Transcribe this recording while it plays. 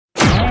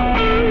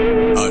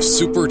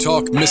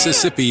SuperTalk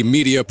Mississippi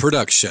media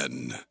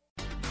production.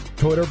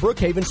 Toyota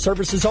Brookhaven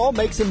services all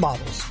makes and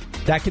models.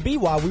 That could be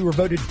why we were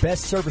voted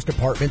best service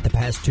department the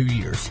past 2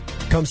 years.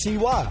 Come see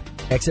why.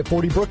 Exit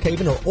 40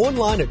 Brookhaven or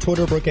online at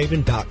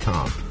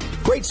ToyotaBrookhaven.com.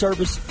 Great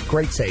service,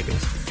 great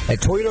savings. At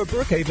Toyota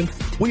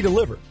Brookhaven, we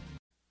deliver.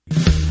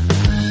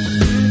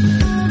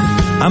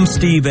 I'm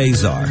Steve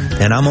Azar,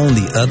 and I'm on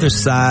the other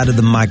side of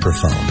the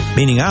microphone,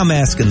 meaning I'm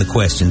asking the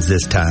questions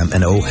this time,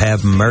 and oh,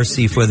 have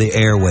mercy for the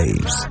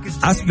airwaves.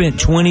 I spent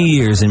 20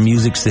 years in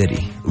Music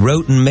City,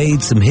 wrote and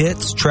made some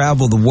hits,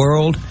 traveled the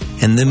world,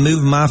 and then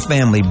moved my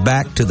family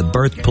back to the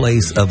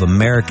birthplace of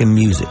American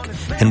music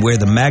and where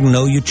the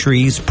magnolia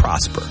trees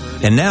prosper.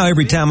 And now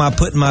every time I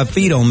put my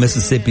feet on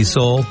Mississippi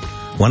soil,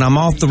 when I'm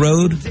off the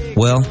road,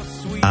 well,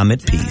 I'm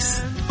at peace.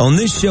 On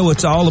this show,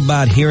 it's all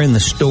about hearing the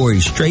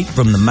stories straight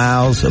from the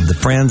mouths of the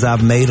friends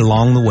I've made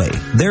along the way,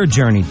 their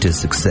journey to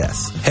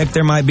success. Heck,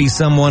 there might be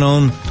someone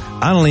on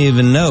I don't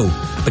even know,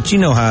 but you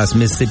know how us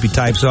Mississippi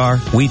types are.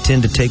 We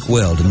tend to take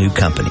well to new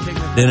company.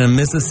 In a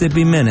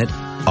Mississippi Minute,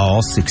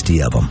 all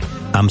 60 of them.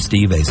 I'm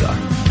Steve Azar.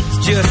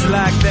 It's just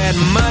like that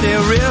muddy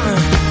river,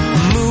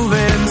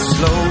 moving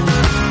slow.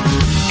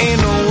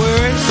 Ain't no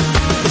worries,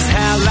 it's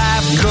how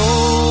life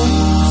goes,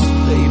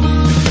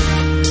 baby.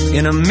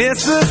 In a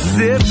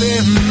Mississippi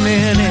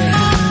Minute.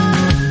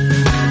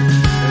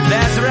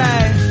 That's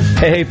right.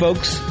 Hey,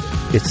 folks.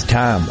 It's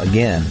time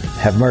again,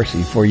 have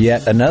mercy, for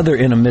yet another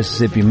In a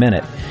Mississippi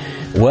Minute.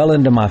 Well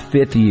into my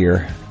 5th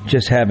year,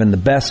 just having the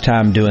best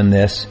time doing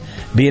this,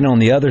 being on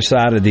the other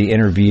side of the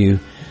interview.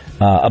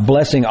 A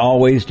blessing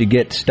always to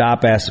get to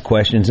stop, ask the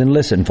questions, and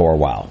listen for a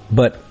while.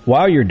 But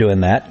while you're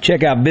doing that,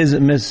 check out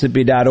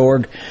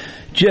visitmississippi.org.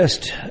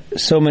 Just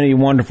so many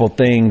wonderful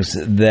things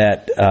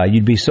that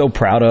you'd be so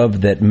proud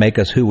of that make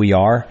us who we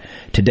are.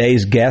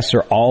 Today's guests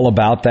are all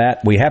about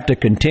that. We have to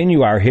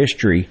continue our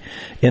history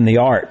in the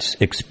arts,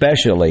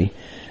 especially.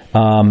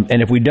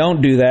 And if we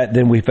don't do that,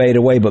 then we fade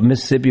away. But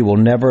Mississippi will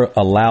never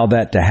allow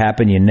that to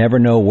happen. You never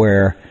know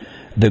where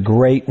the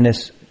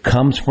greatness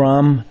comes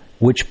from,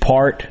 which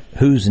part,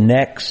 who's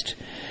next.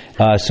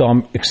 So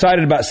I'm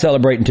excited about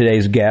celebrating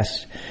today's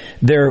guests.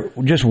 They're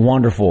just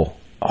wonderful,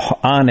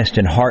 honest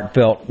and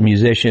heartfelt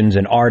musicians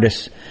and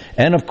artists,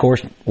 and of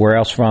course, where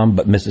else from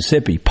but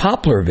Mississippi,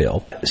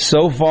 Poplarville.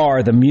 So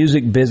far, the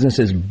music business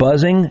is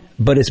buzzing,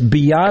 but it's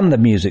beyond the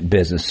music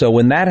business. So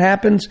when that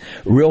happens,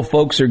 real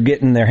folks are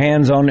getting their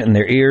hands on it and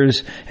their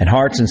ears and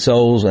hearts and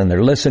souls, and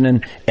they're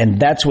listening, and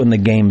that's when the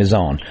game is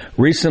on.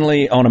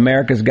 Recently, on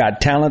America's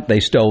Got Talent, they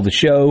stole the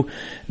show.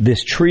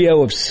 This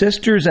trio of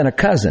sisters and a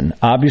cousin,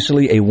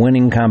 obviously a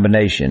winning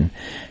combination,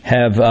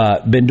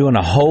 have been doing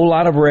a whole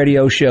lot of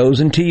radio shows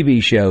and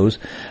TV shows,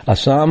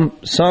 some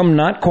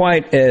not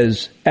quite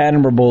as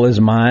admirable as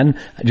mine,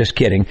 just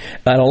kidding,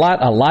 but a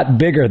lot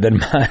bigger than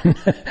mine.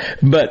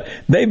 But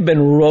they've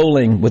been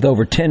rolling with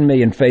over 10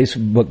 million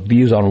Facebook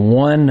views on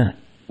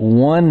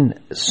one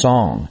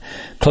song,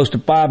 close to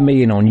 5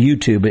 million on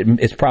YouTube.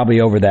 It's probably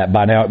over that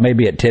by now. It may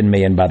be at 10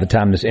 million by the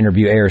time this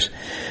interview airs.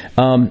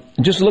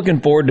 Just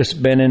looking forward to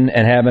spending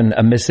and having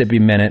a Mississippi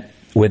Minute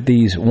with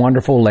these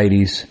wonderful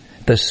ladies,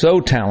 the so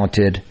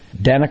talented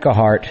Danica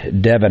Hart,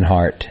 Devin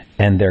Hart,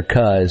 and their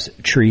cuz,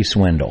 Tree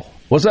Swindle.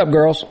 What's up,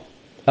 girls?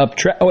 Wait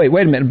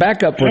a minute.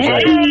 Back up for a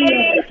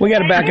second. We got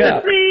to back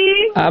up.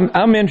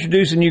 I'm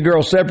introducing you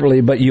girls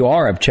separately, but you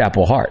are of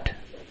Chapel Hart.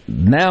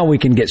 Now we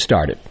can get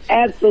started.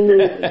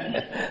 Absolutely.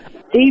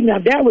 Steve, now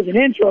that was an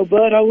intro,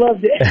 bud. I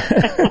loved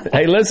it.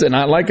 Hey, listen,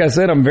 like I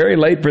said, I'm very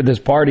late for this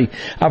party.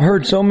 I've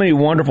heard so many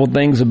wonderful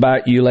things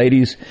about you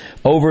ladies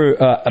over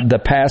the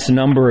past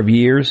number of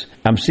years.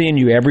 I'm seeing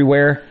you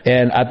everywhere,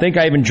 and I think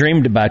I even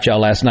dreamed about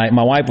y'all last night.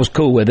 My wife was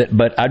cool with it,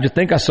 but I just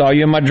think I saw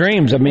you in my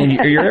dreams. I mean,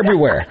 you're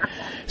everywhere.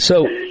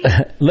 So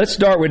let's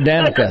start with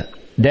Danica.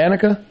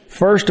 Danica,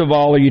 first of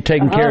all, are you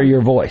taking care of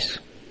your voice?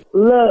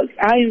 Look,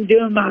 I am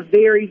doing my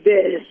very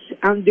best.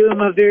 I'm doing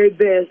my very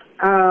best.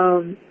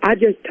 I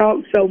just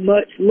talk so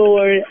much,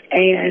 Lord,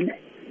 and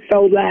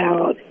so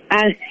loud.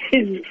 I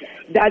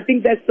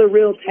think that's the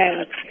real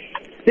task.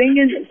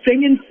 Singing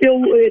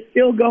is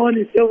still going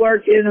and still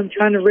working. I'm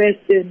trying to rest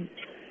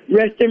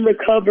and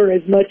recover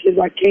as much as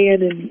I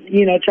can,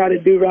 and try to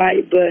do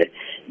right. But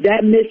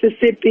that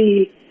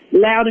Mississippi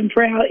loud and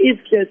proud,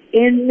 it's just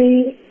in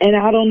me, and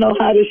I don't know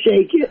how to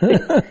shake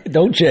it.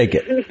 Don't shake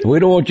it. We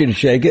don't want you to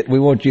shake it. We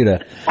want you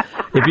to,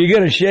 if you're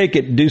going to shake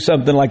it, do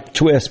something like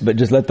Twist, but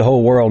just let the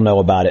whole world know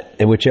about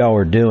it, which y'all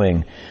are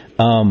doing.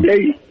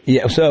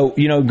 Yeah, so,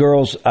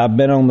 girls, I've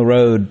been on the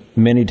road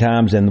many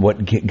times, and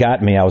what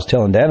got me, I was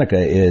telling Danica,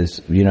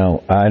 is,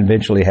 I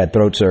eventually had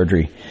throat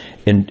surgery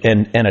in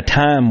a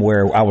time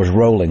where I was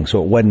rolling,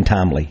 so it wasn't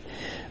timely.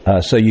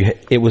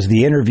 It was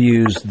the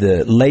interviews,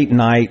 the late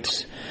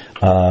nights,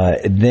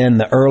 then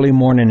the early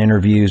morning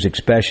interviews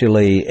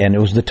especially, and it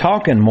was the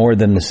talking more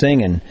than the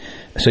singing.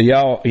 So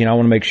y'all, I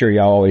want to make sure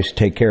y'all always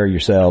take care of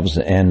yourselves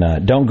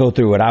and don't go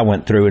through what I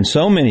went through, and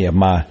so many of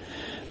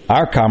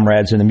our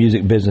comrades in the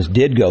music business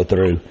did go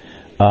through.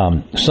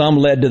 Some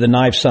led to the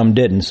knife, some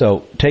didn't.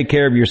 So take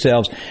care of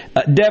yourselves.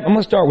 Deb, I'm going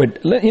to start with,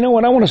 you know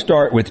what, I want to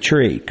start with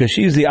Tree, because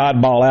she's the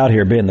oddball out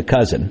here being the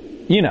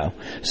cousin, you know.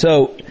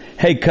 So,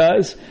 hey,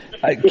 cuz,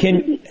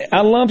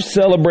 I love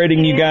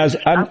celebrating you guys.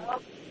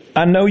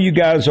 I know you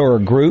guys are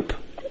a group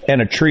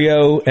and a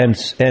trio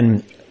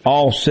and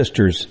all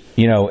sisters,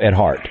 you know, at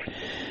heart.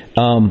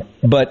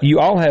 But you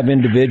all have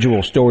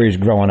individual stories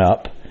growing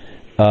up.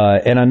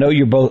 And I know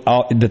you're both,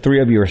 the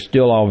three of you are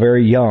still all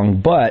very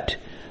young, but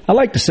I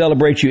like to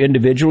celebrate you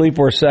individually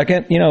for a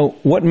second. You know,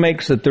 what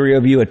makes the three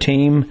of you a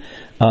team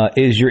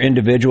is your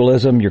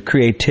individualism, your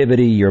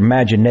creativity, your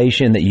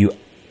imagination that you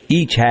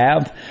each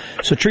have.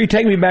 So, Tree,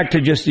 take me back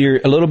to just a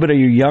little bit of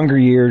your younger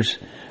years.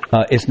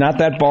 It's not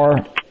that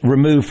far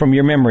removed from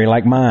your memory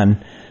like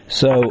mine.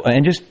 So,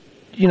 and just,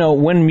 you know,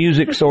 when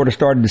music sort of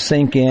started to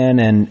sink in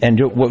and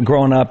what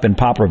growing up in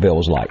Poplarville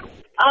was like.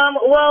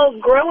 Well,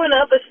 growing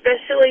up,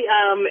 especially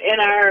in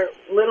our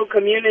little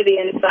community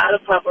inside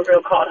of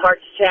Poplarville called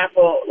Hearts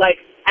Chapel,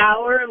 like,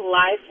 our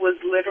life was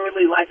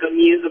literally like a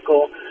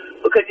musical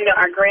because, you know,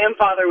 our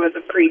grandfather was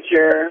a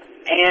preacher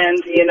and,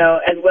 you know,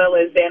 as well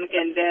as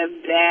Danica and Deb's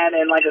dad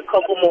and, like, a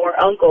couple more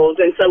uncles.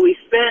 And so we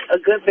spent a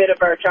good bit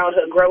of our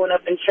childhood growing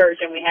up in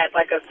church, and we had,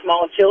 like, a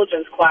small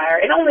children's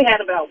choir. It only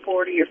had about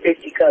 40 or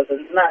 50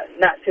 cousins,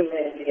 not too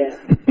many, yeah.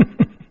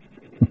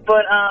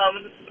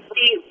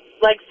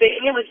 But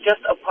singing was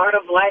just a part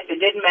of life.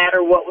 It didn't matter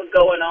what was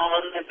going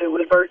on, if it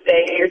was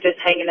birthday or just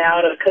hanging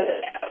out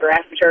or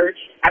after church.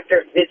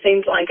 After it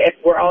seems like if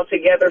we're all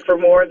together for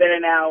more than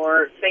an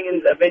hour,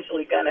 singing's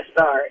eventually going to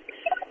start.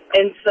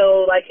 And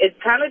so, like, it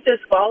kind of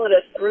just followed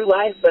us through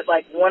life. But,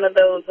 like, one of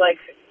those, like,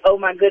 oh,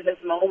 my goodness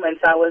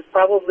moments, I was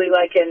probably,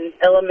 like, in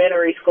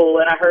elementary school,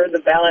 and I heard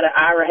the Ballad of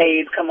Ira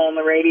Hayes come on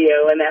the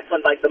radio, and that's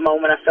when, like, the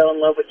moment I fell in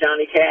love with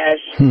Johnny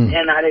Cash.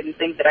 And I didn't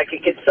think that I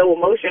could get so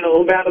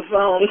emotional about a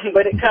song,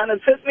 but it kind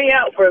of took me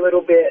out for a little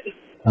bit.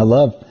 I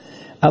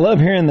love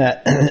hearing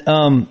that.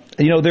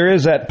 You know, there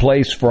is that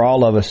place for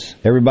all of us.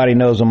 Everybody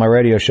knows on my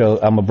radio show,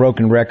 I'm a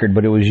broken record,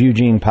 but it was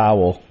Eugene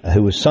Powell,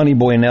 who was Sonny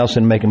Boy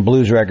Nelson making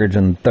blues records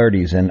in the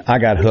 30s. And I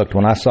got hooked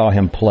when I saw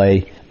him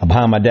play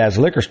behind my dad's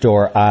liquor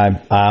store. I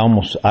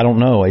don't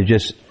know.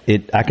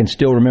 I can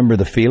still remember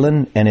the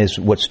feeling, and is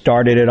what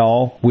started it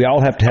all. We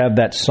all have to have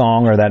that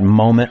song or that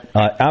moment.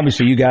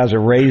 Obviously, you guys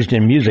are raised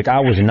in music. I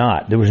was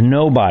not. There was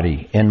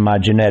nobody in my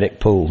genetic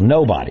pool.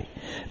 Nobody.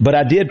 But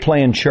I did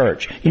play in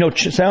church. You know, it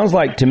sounds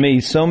like to me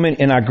so many,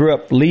 and I grew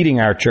up leading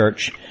our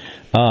church.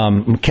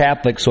 I'm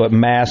Catholic, so at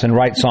Mass and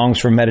write songs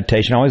for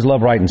meditation. I always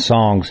love writing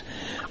songs.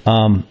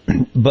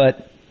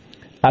 But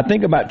I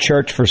think about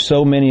church for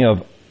so many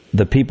of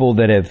the people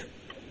that have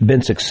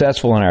been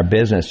successful in our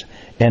business,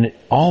 and it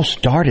all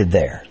started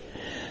there.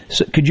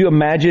 So could you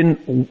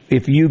imagine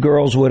if you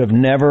girls would have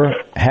never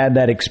had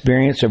that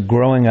experience of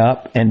growing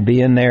up and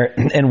being there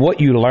and what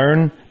you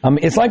learn? I mean,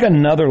 it's like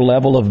another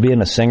level of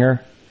being a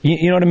singer.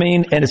 You know what I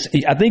mean? And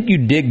I think you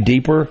dig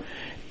deeper,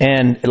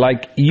 and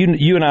like you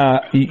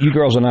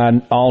girls and I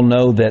all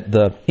know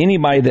that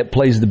anybody that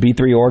plays the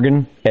B3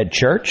 organ at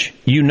church,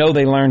 you know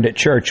they learned at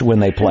church when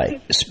they play.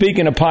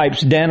 Speaking of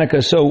pipes,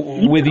 Danica, so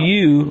with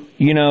you,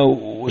 you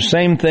know,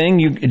 same thing.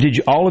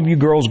 Did all of you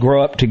girls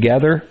grow up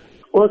together?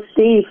 Well,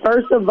 Steve,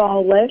 first of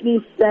all, let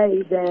me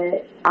say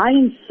that I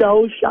am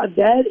so shocked.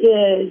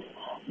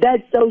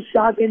 That's so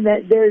shocking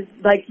that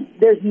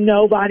there's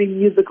nobody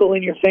musical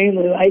in your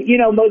family. Like, you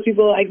know, most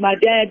people, like, my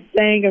dad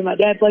sang and my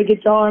dad played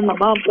guitar and my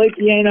mom played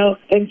piano,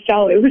 and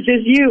so it was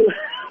just you.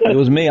 It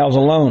was me. I was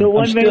alone.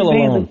 I'm still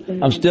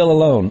alone. I'm still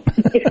alone.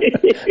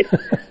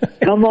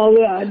 Come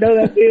on, I know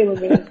that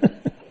feeling, man.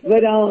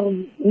 But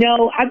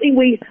no, I think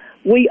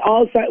we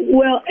all started,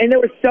 well, and there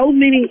were so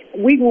many.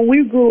 When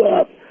we grew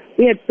up,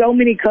 we had so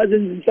many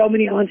cousins and so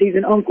many aunties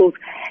and uncles.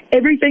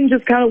 Everything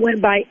just kind of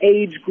went by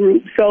age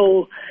group.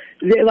 So,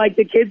 like,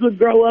 the kids would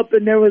grow up,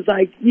 and there was,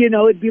 like, you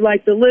know, it'd be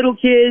like the little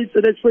kids.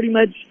 So that's pretty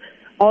much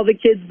all the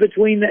kids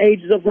between the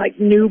ages of, like,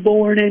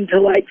 newborn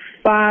into, like,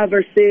 5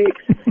 or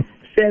 6,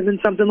 7,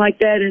 something like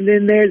that. And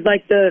then there's,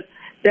 like, the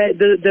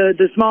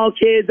small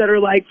kids that are,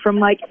 like, from,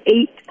 like,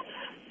 8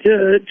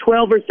 to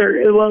 12 or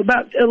 13, well,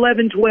 about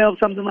 11, 12,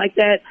 something like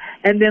that.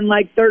 And then,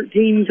 like,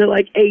 13 to,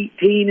 like,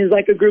 18 is,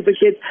 like, a group of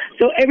kids.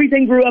 So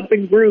everything grew up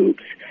in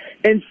groups.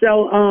 And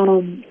so,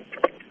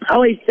 I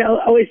always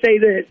say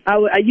that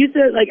I used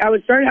to, like, I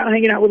would start out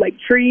hanging out with, like,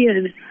 Tree,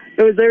 and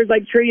there was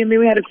like Tree, and then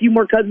we had a few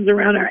more cousins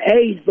around our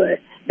age, but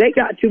they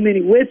got too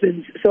many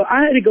whippings, so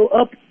I had to go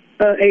up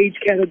age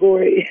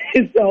category.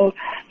 So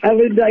I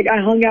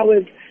hung out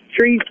with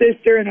Tree's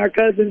sister and our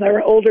cousins,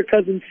 our older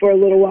cousins, for a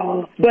little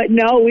while. But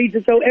no,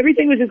 so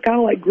everything was just kind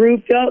of, like,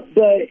 grouped up,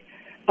 but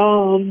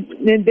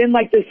and then,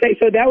 like,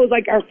 so that was,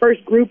 like, our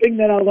first grouping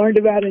that I learned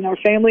about in our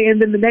family, and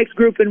then the next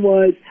grouping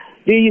was,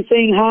 do you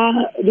sing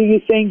high? Do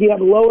you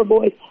have a lower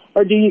voice?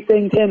 Or do you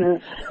sing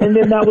tenor? And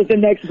then that was the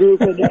next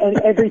group, and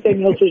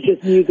everything else was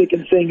just music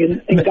and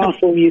singing and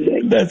gospel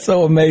music. That's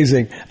so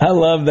amazing. I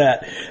love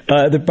that.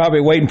 They're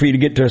probably waiting for you to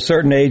get to a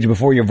certain age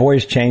before your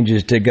voice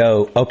changes to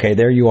go, okay,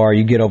 there you are,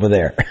 you get over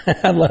there.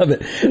 I love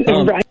it.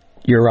 Right.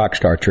 You're a rock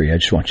star, Tree. I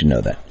just want you to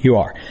know that. You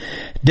are.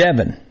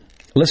 Devin,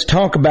 let's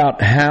talk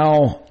about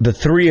how the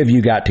three of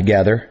you got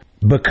together,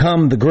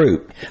 become the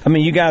group. I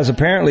mean, you guys,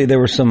 apparently there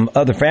were some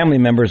other family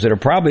members that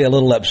are probably a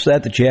little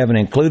upset that you haven't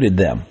included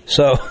them.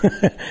 So,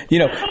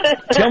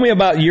 tell me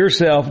about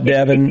yourself,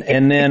 Devin,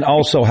 and then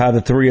also how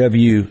the three of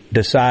you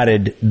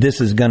decided this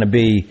is going to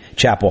be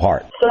Chapel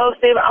Hart. So,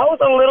 Steve, I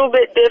was a little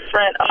bit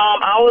different.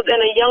 I was in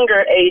a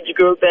younger age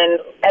group, and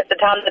at the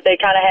time that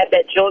they kind of had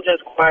that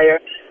children's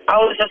choir,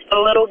 I was just a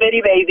little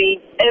bitty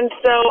baby. And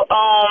so,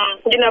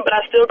 but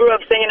I still grew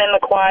up singing in the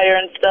choir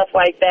and stuff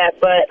like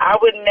that. But I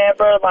would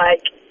never,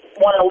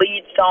 want to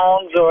lead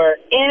songs or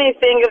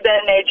anything of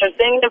that nature.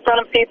 Singing in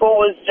front of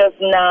people was just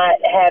not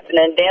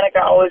happening.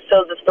 Danica always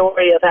tells the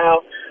story of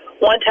how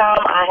one time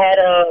I had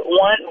a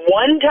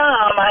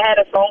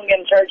song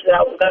in church that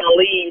I was going to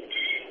lead,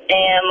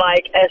 and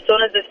as soon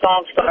as the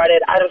song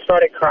started, I just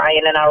started crying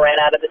and I ran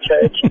out of the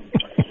church.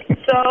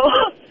 So,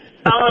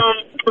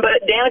 but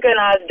Danica and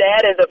I's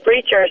dad is a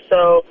preacher,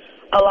 so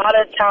a lot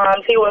of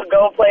times he would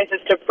go places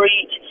to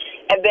preach,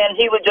 and then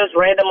he would just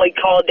randomly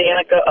call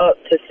Danica up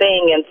to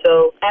sing. And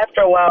so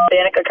after a while,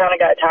 Danica kind of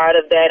got tired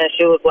of that, and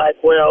she was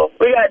like, well,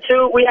 we have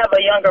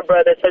a younger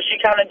brother, so she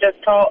kind of just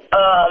taught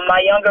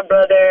my younger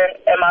brother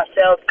and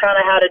myself kind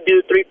of how to do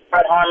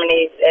 3-part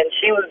harmonies, and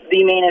she was the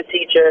meanest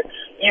teacher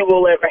you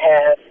will ever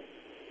have,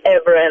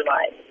 ever in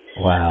life.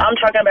 Wow. I'm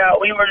talking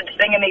about we were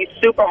singing these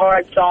super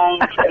hard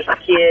songs as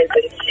kids,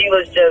 and she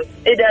was just,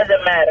 it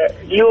doesn't matter.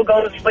 You will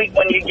go to sleep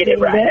when you get it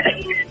right.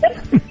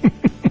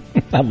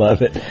 I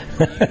love it.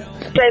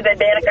 Say that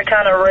Danica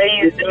kind of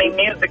raised me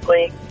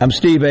musically. I'm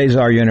Steve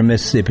Azar. You're in a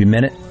Mississippi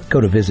Minute. Go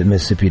to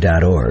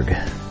visitmississippi.org.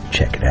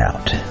 Check it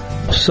out.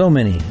 So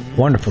many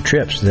wonderful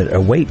trips that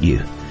await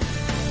you.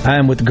 I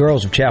am with the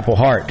girls of Chapel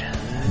Hart.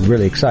 I'm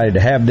really excited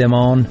to have them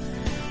on.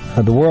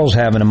 The world's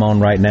having them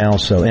on right now,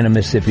 so In a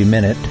Mississippi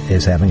Minute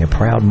is having a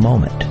proud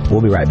moment.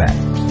 We'll be right back.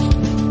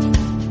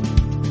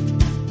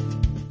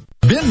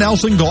 Ben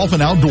Nelson Golf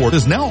and Outdoor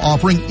is now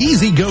offering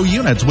easy-go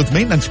units with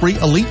maintenance-free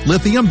elite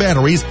lithium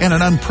batteries and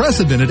an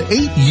unprecedented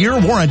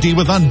 8-year warranty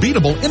with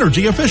unbeatable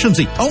energy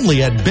efficiency.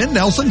 Only at Ben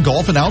Nelson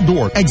Golf and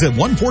Outdoor, exit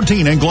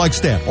 114 in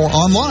Gluckstadt, or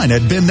online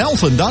at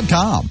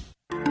bennelson.com.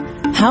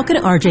 How can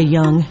RJ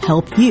Young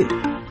help you?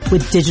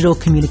 With digital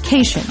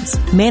communications,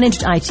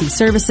 managed IT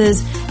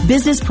services,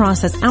 business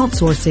process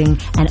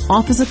outsourcing, and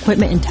office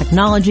equipment and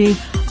technology,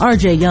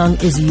 RJ Young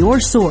is your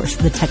source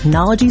for the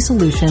technology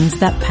solutions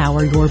that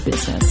power your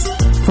business.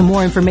 For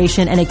more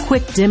information and a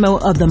quick demo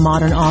of the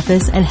Modern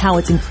Office and how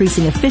it's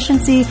increasing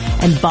efficiency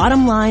and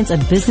bottom lines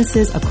of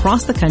businesses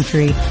across the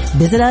country,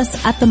 visit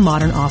us at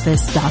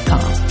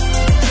themodernoffice.com.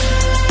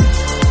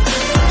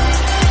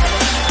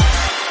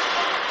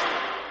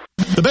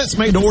 The best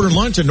made-to-order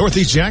lunch in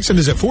Northeast Jackson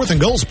is at 4th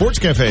and Gold Sports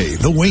Cafe.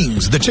 The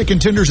wings, the chicken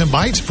tenders and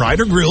bites, fried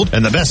or grilled,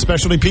 and the best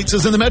specialty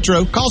pizzas in the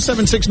metro. Call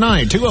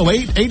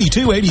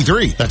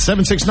 769-208-8283. That's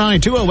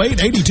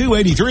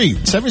 769-208-8283.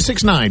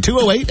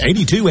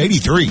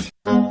 769-208-8283.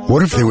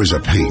 What if there was a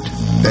paint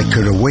that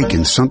could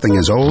awaken something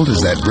as old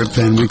as that Rip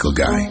Van Winkle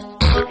guy?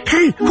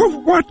 Hey,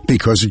 what?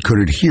 Because it could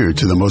adhere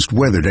to the most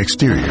weathered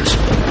exteriors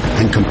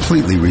and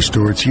completely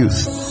restore its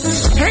youth.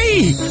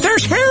 Hey,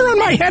 there's hair on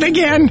my head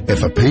again.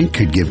 If a paint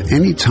could give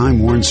any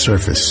time-worn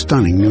surface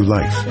stunning new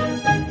life,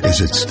 is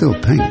it still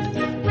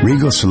paint?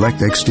 Regal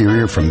Select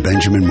Exterior from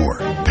Benjamin Moore.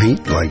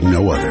 Paint like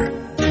no other.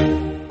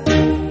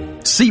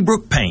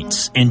 Seabrook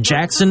Paints in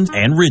Jackson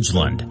and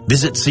Ridgeland.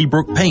 Visit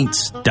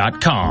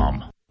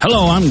SeabrookPaints.com.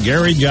 Hello, I'm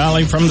Gary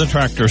Jolly from the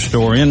Tractor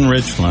Store in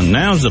Richland.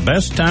 Now's the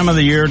best time of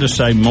the year to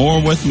save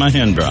more with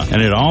Mahindra,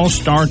 and it all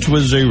starts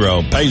with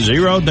zero. Pay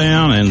zero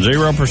down and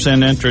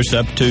 0% interest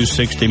up to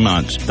 60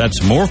 months.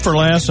 That's more for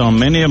less on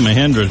many of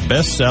Mahindra's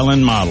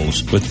best-selling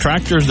models, with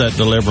tractors that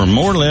deliver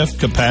more lift,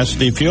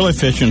 capacity, fuel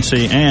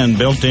efficiency, and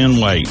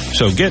built-in weight.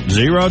 So get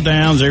zero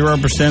down,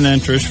 0%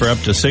 interest for up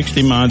to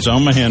 60 months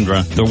on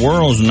Mahindra, the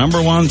world's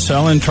 #1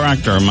 selling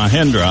tractor,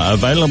 Mahindra,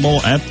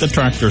 available at the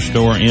Tractor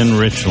Store in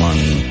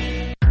Richland.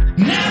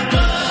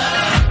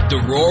 The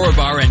roar of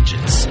our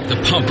engines,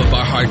 the pump of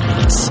our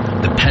heartbeats,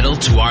 the pedal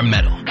to our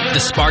metal, the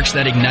sparks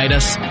that ignite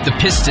us, the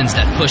pistons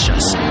that push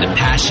us, the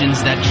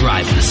passions that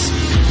drive us.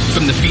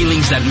 From the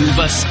feelings that move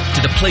us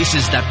to the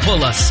places that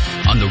pull us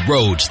on the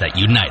roads that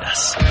unite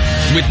us.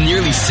 With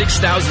nearly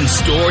 6,000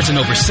 stores and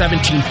over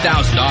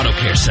 17,000 auto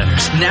care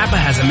centers, Napa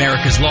has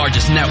America's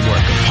largest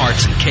network of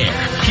parts and care,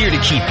 here to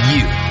keep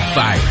you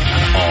firing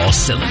on all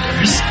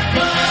cylinders.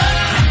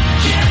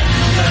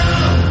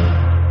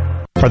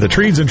 Are the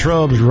trees and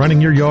shrubs running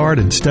your yard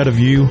instead of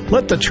you?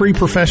 Let the tree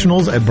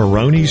professionals at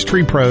Barone's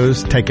Tree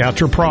Pros take out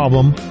your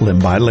problem limb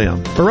by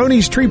limb.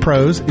 Barone's Tree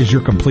Pros is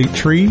your complete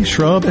tree,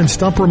 shrub, and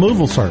stump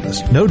removal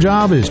service. No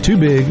job is too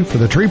big for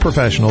the tree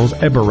professionals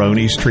at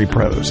Barone's Tree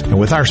Pros. And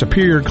with our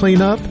superior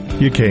cleanup,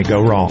 you can't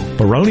go wrong.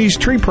 Barone's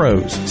Tree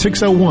Pros,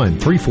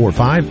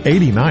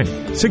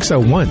 601-345-8090.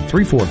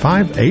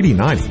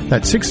 601-345-8090.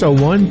 That's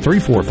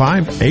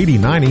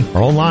 601-345-8090.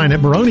 Or online at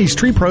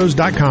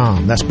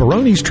baronestreepros.com. That's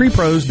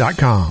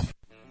baronestreepros.com.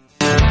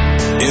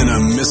 In a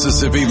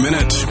Mississippi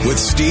Minute with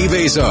Steve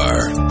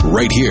Azar,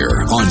 right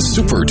here on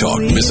Super Talk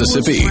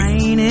Mississippi. It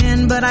was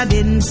raining, but I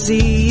didn't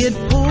see it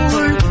pour.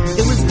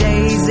 It was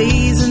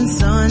daisies and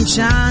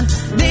sunshine.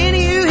 Then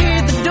you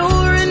hit the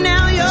door and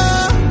now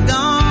you're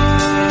gone.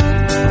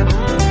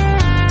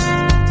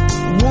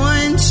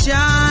 One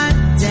shot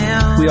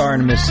down. We are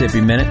in a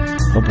Mississippi Minute.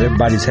 Hope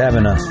everybody's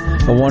having a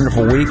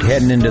wonderful week,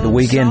 heading into the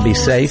weekend. Be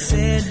safe.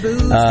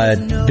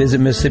 Visit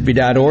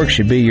Mississippi.org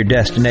should be your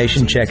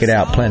destination. Check it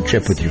out. Plan a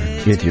trip with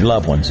your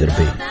loved ones. It'll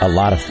be a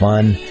lot of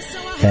fun.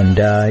 And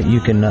you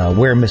can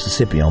wear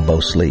Mississippi on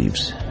both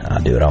sleeves. I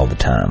do it all the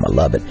time. I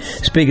love it.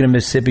 Speaking of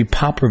Mississippi,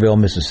 Poplarville,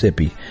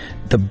 Mississippi,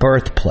 the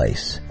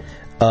birthplace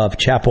of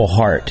Chapel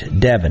Hart,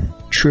 Devin,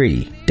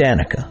 Tree,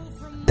 Danica.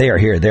 They are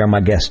here. They're my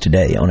guests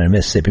today on a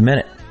Mississippi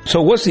Minute.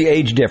 So what's the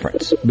age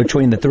difference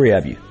between the three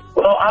of you?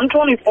 Well, I'm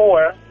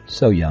 24.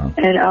 So young.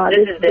 And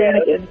this is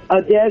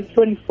Danica. Dad's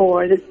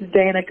 24. This is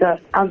Danica.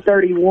 I'm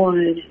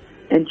 31.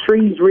 And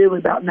Tree's really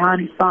about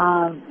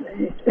 95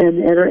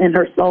 in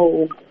her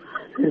soul.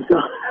 And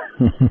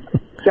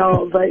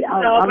so,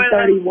 I'm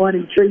 31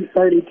 and Tree's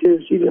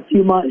 32. She's a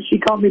few months. She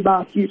called me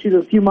by a few. She's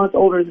a few months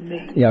older than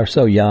me. You're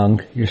so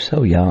young. You're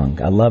so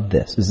young. I love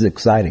this. This is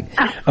exciting.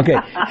 Okay.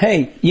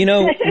 Hey,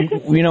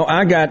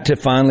 I got to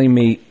finally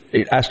meet.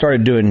 I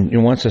started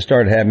doing, once I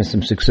started having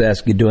some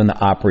success doing the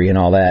Opry and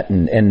all that,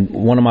 and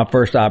one of my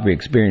first Opry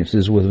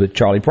experiences was with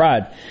Charlie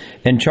Pride.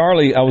 And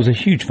Charlie, I was a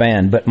huge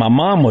fan, but my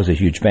mom was a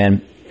huge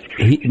fan.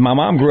 My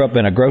mom grew up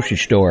in a grocery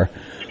store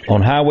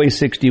on Highway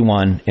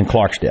 61 in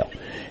Clarksdale.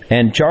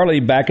 And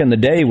Charlie, back in the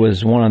day,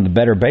 was one of the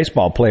better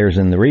baseball players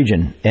in the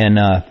region. And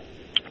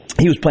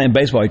he was playing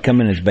baseball. He'd come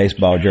in his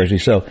baseball jersey.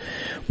 So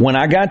when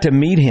I got to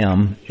meet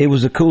him, it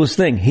was the coolest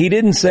thing. He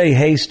didn't say,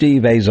 "Hey,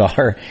 Steve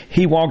Azar."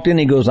 He walked in,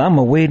 he goes, "I'm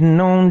a-waiting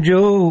on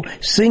Joe,"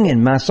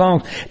 singing my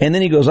songs. And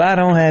then he goes, "I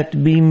don't have to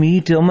be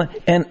me till my..."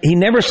 And he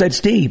never said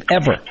Steve,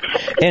 ever.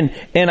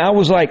 And I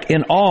was like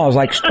in awe. I was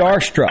like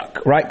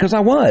starstruck, right? Because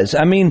I was.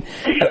 I mean,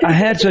 I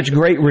had such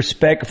great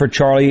respect for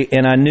Charlie,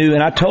 and I knew,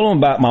 and I told him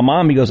about my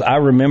mom. He goes, "I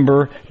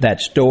remember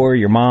that story,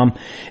 your mom."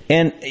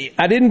 And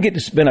I didn't get to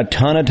spend a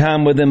ton of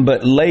time with him,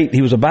 but late,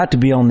 he was about to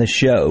be on this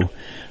show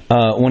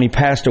when he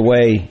passed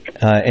away,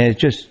 and it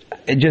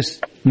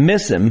just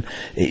miss him.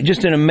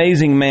 Just an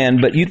amazing man.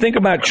 But you think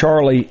about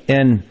Charlie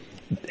and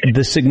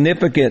the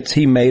significance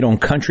he made on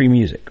country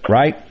music,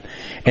 right?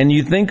 And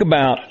you think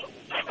about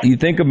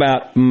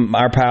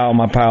my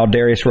pal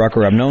Darius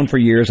Rucker. I've known for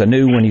years. I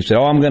knew when he said,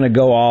 "Oh, I'm going to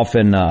go off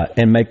and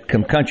make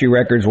some country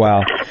records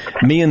while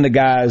me and the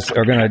guys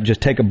are going to just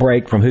take a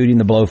break from Hootie and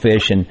the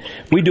Blowfish." And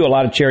we do a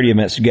lot of charity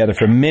events together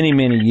for many,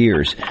 many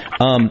years.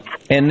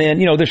 And then,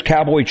 there's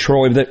Cowboy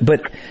Troy,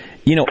 but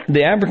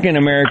the African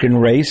American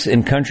race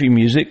in country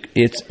music,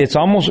 it's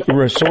almost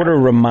sort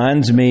of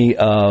reminds me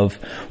of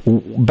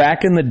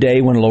back in the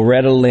day when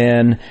Loretta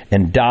Lynn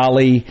and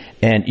Dolly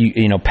and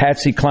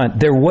Patsy Cline,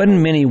 there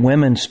wasn't many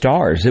women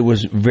stars. It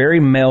was very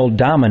male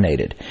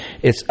dominated.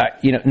 It's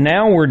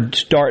now we're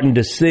starting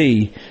to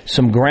see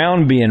some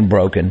ground being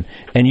broken,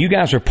 and you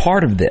guys are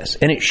part of this,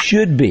 and it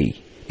should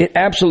be. It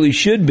absolutely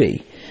should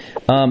be.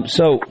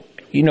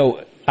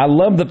 I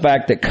love the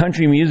fact that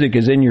country music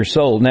is in your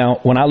soul. Now,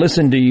 when I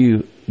listen to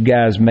you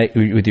guys make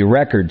with your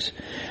records,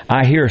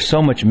 I hear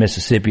so much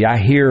Mississippi. I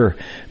hear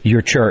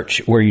your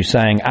church where you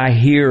sang. I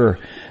hear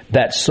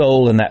that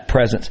soul and that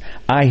presence.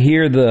 I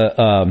hear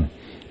the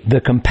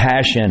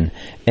compassion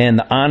and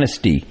the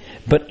honesty.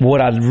 But what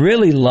I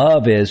really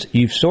love is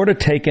you've sort of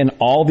taken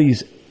all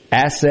these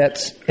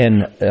assets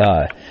and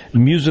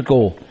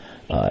musical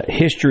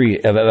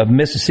history of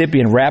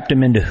Mississippi and wrapped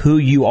them into who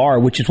you are,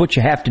 which is what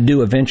you have to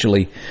do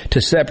eventually to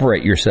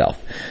separate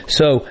yourself.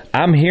 So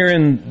I'm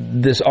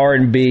hearing this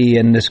R&B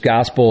and this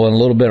gospel and a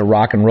little bit of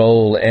rock and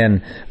roll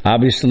and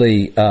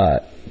obviously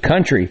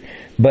country,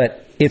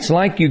 but it's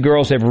like you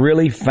girls have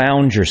really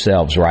found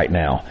yourselves right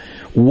now.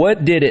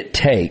 What did it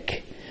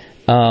take?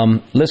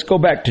 Let's go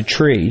back to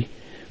Tree.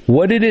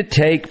 What did it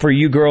take for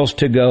you girls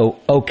to go,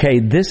 okay,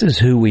 this is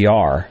who we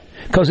are?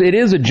 Because it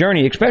is a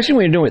journey, especially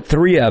when you're doing it,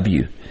 three of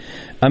you.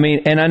 I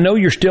mean, and I know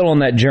you're still on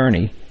that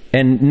journey,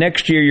 and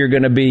next year you're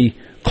going to be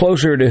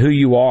closer to who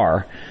you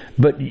are.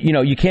 But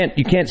you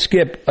can't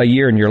skip a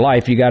year in your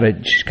life. You got to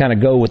just kind of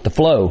go with the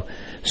flow.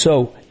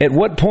 So, at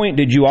what point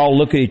did you all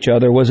look at each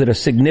other? Was it a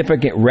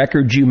significant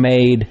record you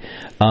made,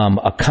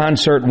 a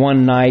concert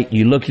one night?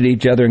 You looked at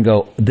each other and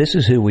go, "This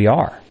is who we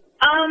are."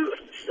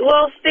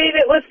 Well, Steve,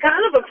 it was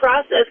kind of a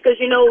process because,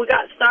 we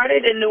got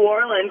started in New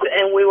Orleans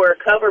and we were a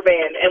cover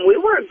band, and we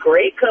were a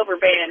great cover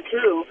band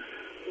too.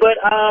 But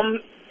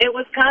it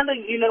was kind of,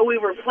 we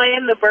were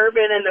playing the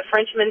Bourbon and the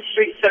Frenchman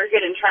Street Circuit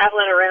and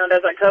traveling around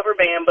as a cover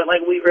band, but,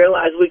 we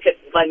realized we could,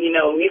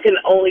 you can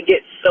only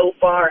get so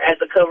far as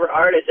a cover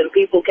artist, and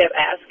people kept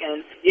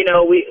asking,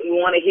 we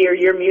want to hear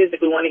your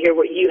music, we want to hear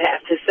what you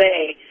have to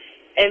say.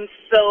 And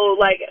so,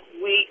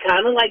 we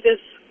kind of,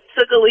 just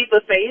took a leap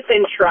of faith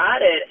and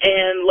tried it,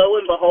 and lo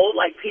and behold,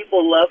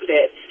 people loved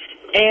it.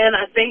 And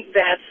I think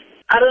that's,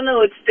 I don't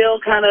know, it's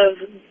still kind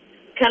of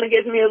kind of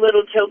gets me a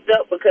little choked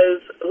up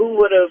because who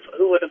would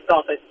have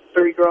thought that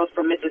 3 girls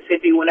from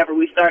Mississippi, whenever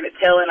we started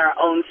telling our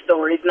own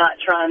stories, not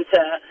trying to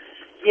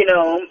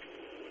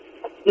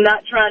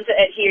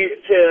adhere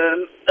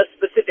to a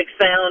specific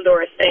sound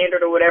or a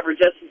standard or whatever,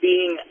 just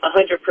being 100%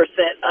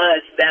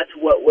 us, that's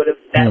what was,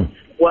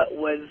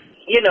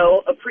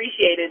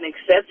 appreciated and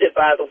accepted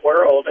by the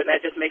world. And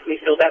that just makes me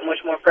feel that much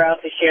more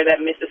proud to share that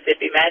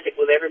Mississippi magic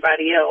with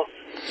everybody else.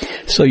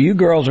 So you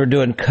girls are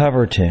doing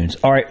cover tunes.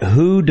 All right,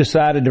 who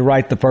decided to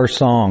write the first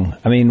song?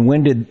 I mean,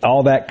 when did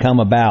all that come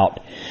about?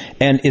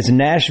 And is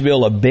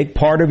Nashville a big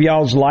part of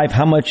y'all's life?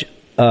 How much,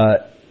 how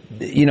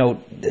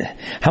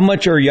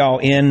much are y'all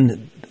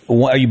in?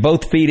 Are you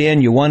both feet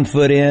in? You 1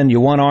 foot in? You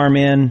 1 arm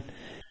in?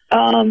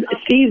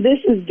 Steve, this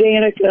is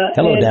Danica.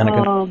 Hello,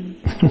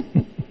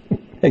 Danica.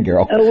 Hey,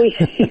 girl. Well,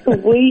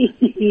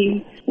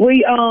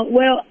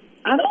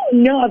 I don't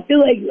know. I feel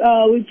like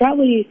we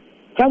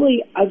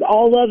probably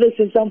all of us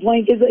in some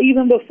point, because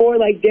even before,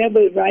 like, Deb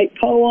would write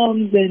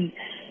poems and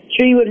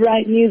Tree would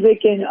write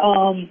music, and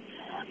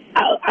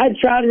I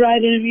tried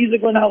writing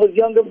music when I was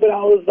younger, but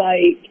I was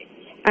like,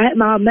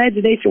 my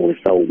imagination was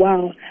so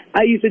wild.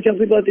 I used to tell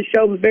people at the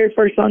show the very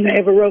first song I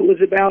ever wrote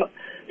was about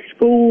a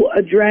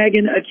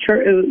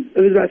church. It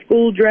was about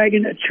school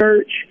dragging a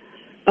church,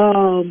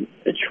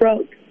 a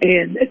truck,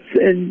 and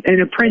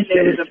a princess.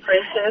 It was a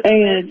princess.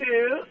 And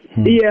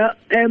yeah,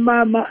 and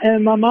my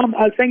mom,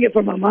 I sang it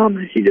for my mom,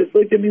 and she just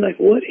looked at me like,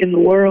 "What in the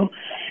world?"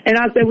 And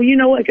I said, "Well, you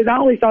know what?" Because I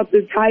always thought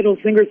the title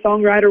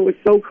singer-songwriter was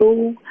so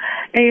cool,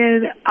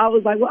 and I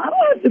was like, "Well, I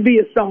don't have to be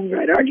a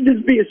songwriter; I can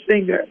just be a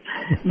singer."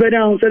 But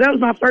so that was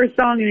my first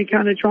song, and it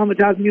kind of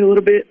traumatized me a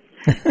little bit.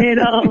 And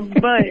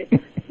but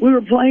we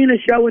were playing a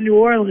show in New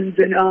Orleans,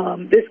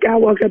 and this guy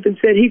walked up and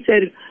said,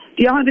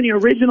 "Do y'all have any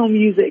original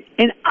music?"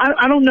 And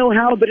I don't know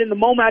how, but in the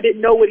moment I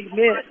didn't know what he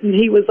meant. And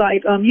he was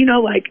like,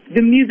 like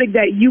the music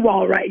that you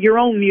all write, your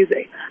own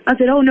music. I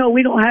said, "Oh, no,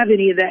 we don't have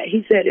any of that."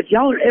 He said, "If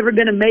y'all are ever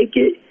going to make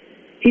it,"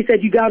 he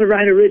said, "you got to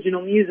write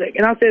original music."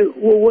 And I said,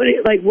 "Well,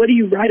 what do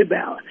you write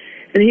about?"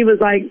 And he was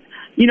like,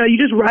 "You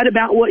just write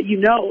about what you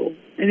know."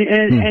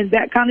 And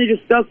that kind of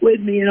just stuck with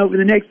me. And over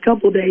the next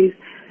couple of days,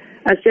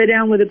 I sat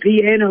down with a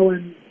piano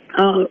and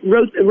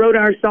wrote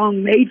our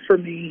song "Made for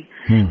Me."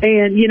 And,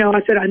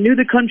 I said I knew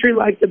the country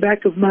like the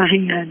back of my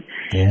hand.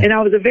 Yeah. And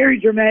I was a very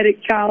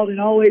dramatic child and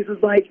always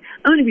was like,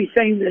 I'm going to be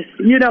famous,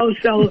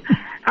 so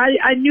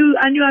I knew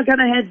I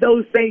kind of had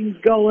those things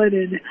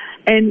going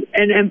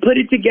and put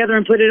it together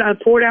and I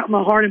poured out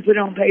my heart and put it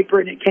on paper,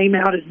 and it came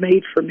out as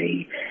 "Made for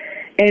Me."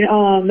 And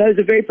that was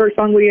the very first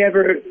song we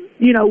ever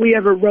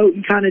wrote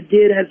and kind of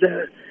did as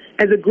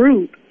a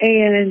group.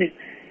 And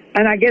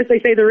I guess they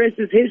say the rest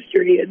is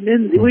history. And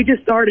then we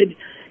just started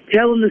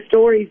telling the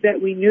stories that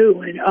we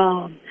knew. And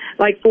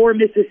like for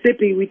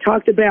Mississippi, we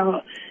talked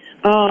about,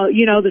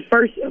 the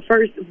first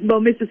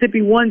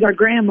Mississippi ones, our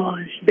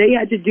grandmas. They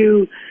had to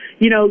do,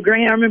 I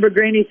remember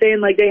Granny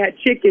saying like they had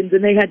chickens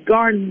and they had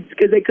gardens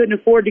because they couldn't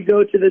afford to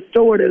go to the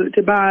store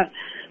to buy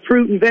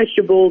fruit and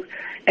vegetables.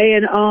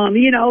 And, and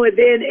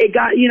then it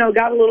got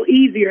a little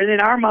easier. And then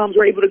our moms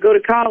were able to go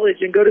to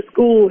college and go to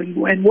school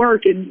and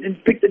work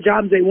and pick the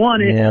jobs they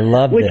wanted. Yeah, I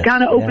love which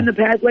kind of opened the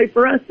pathway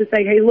for us to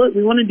say, hey, look,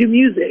 we want to do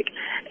music.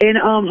 And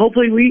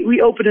hopefully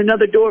we open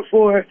another door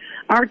for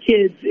our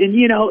kids. And,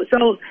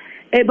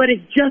 but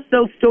it's just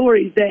those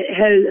stories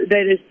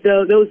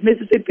those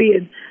Mississippi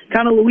and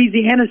kind of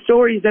Louisiana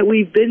stories that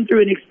we've been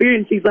through and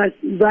experienced these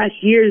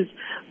last years,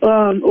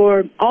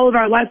 or all of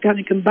our life kind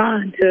of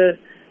combined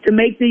to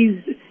make these,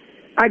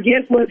 I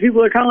guess, what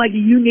people are kind of like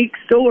unique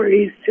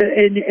stories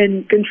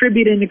and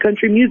contributing to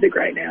country music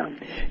right now.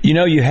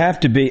 You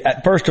have to be.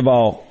 First of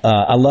all,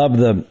 I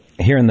love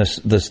hearing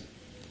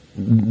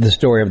the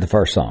story of the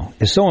first song.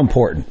 It's so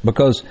important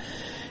because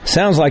it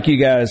sounds like you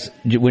guys,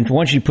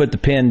 once you put the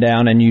pen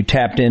down and you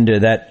tapped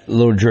into that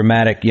little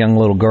dramatic young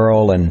little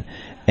girl and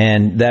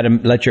that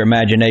let your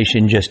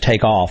imagination just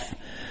take off.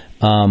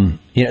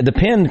 The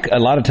pen a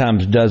lot of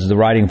times does the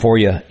writing for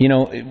you.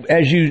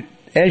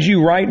 As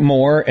you write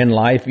more in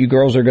life, you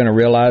girls are going to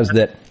realize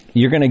that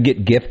you're going to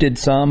get gifted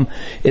some.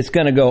 It's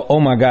going to go,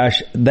 oh my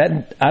gosh,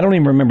 that I don't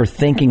even remember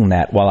thinking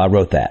that while I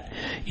wrote that.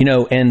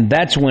 And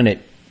that's when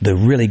the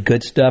really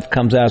good stuff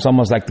comes out. It's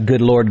almost like the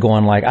good Lord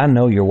going like, I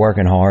know you're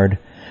working hard.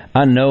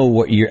 I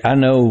know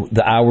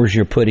the hours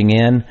you're putting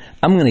in.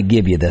 I'm going to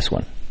give you this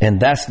one. And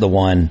that's the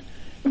one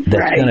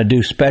that's going to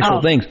do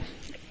special things.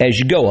 As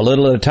you go, a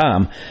little at a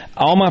time.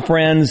 All my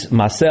friends,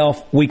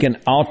 myself, we can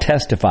all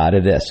testify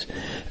to this,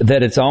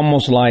 that it's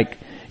almost like,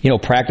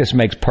 practice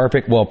makes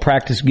perfect. Well,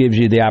 practice gives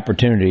you the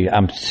opportunity,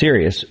 I'm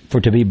serious,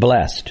 to be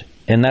blessed.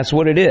 And that's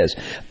what it is.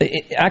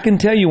 I can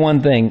tell you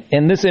one thing,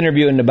 and this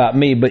interview isn't about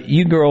me, but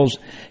you girls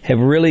have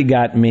really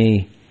got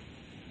me,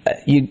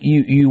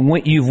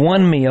 you've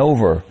won me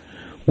over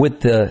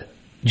with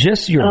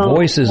just your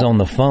voices on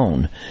the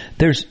phone.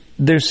 There's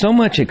so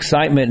much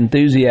excitement,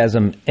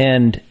 enthusiasm,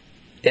 and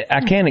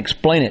I can't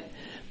explain it,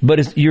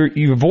 but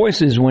your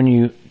voices when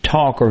you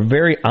talk are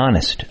very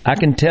honest. I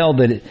can tell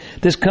that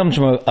this comes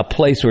from a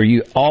place where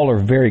you all are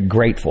very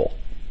grateful.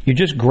 You're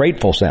just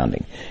grateful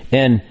sounding.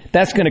 And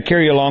that's going to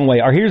carry you a long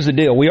way. Or here's the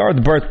deal. We are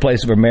the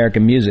birthplace of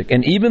American music.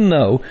 And even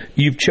though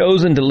you've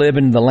chosen to live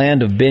in the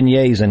land of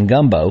beignets and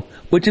gumbo,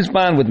 which is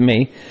fine with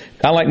me,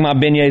 I like my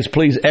beignets,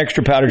 please,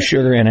 extra powdered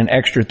sugar and an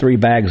extra 3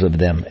 bags of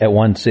them at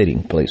one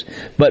sitting, please.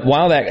 But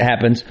while that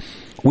happens,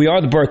 we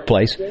are the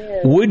birthplace.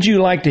 Would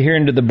you like to hear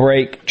into the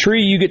break?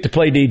 Tree, you get to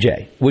play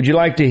DJ. Would you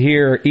like to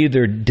hear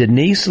either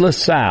Denise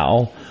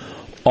LaSalle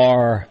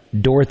or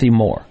Dorothy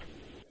Moore?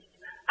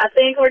 I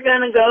think we're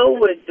going to go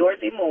with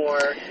Dorothy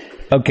Moore.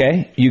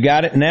 Okay, you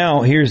got it.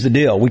 Now, here's the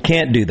deal. We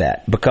can't do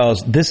that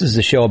because this is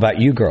a show about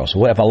you girls.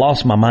 What, have I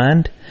lost my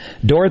mind?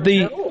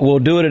 Dorothy, we'll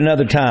do it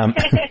another time.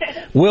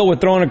 Will, we're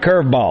throwing a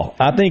curveball.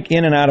 I think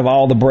in and out of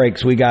all the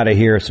breaks, we got to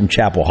hear some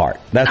Chapel Hart.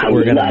 That's what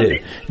we're going to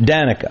do.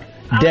 Danica,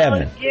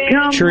 Devin,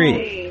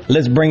 Tree,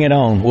 let's bring it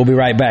on. We'll be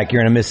right back here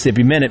in a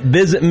Mississippi Minute.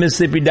 Visit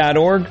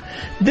Mississippi.org.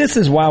 This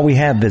is why we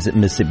have Visit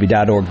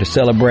Mississippi.org, to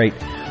celebrate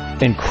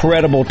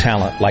incredible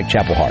talent like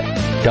Chapel Hart.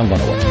 Don't go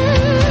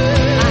nowhere.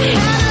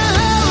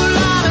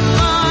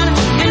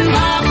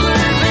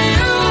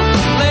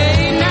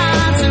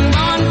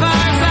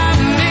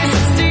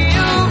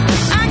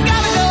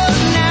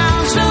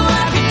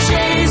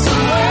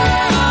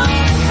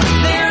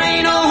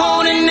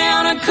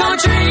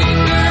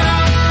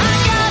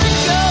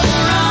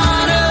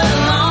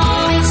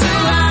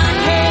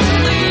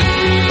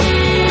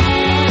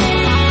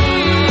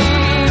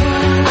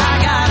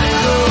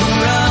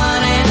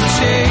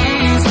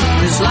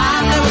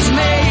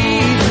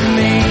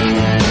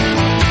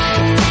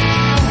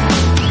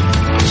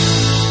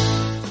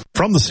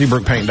 From the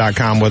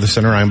SeabrookPaint.com Weather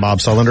Center, I'm Bob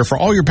Sullender. For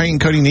all your paint and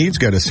coating needs,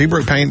 go to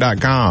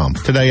SeabrookPaint.com.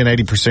 Today, an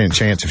 80%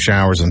 chance of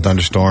showers and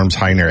thunderstorms,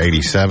 high near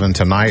 87.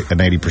 Tonight, an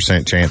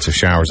 80% chance of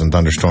showers and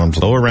thunderstorms,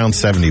 low around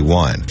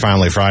 71.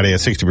 Finally, Friday, a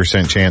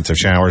 60% chance of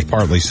showers,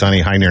 partly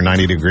sunny, high near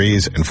 90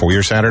 degrees. And for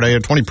your Saturday, a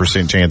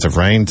 20% chance of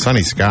rain,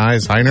 sunny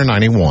skies, high near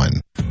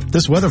 91.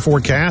 This weather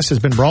forecast has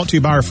been brought to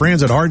you by our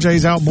friends at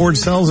RJ's Outboard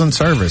Sales and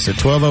Service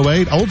at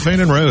 1208 Old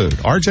Fannin Road.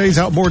 RJ's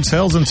Outboard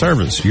Sales and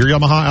Service, your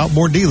Yamaha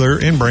outboard dealer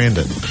in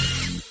Brandon.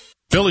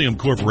 Phylium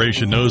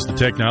Corporation knows the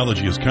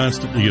technology is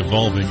constantly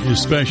evolving,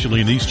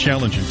 especially in these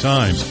challenging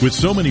times. With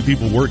so many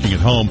people working at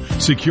home,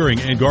 securing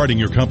and guarding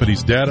your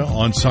company's data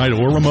on-site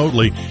or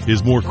remotely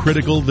is more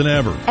critical than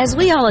ever. As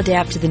we all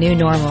adapt to the new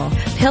normal,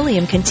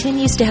 Phylium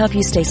continues to help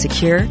you stay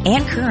secure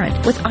and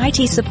current with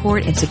IT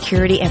support and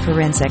security and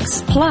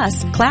forensics,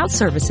 plus cloud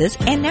services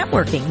and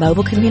networking,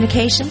 mobile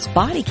communications,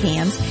 body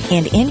cams,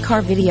 and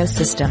in-car video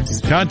systems.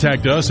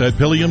 Contact us at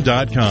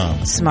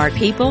Phylium.com. Smart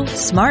people,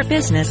 smart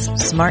business,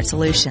 smart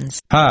solutions.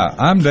 Hi,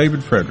 I'm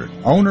David Frederick,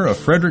 owner of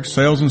Frederick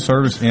Sales and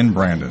Service in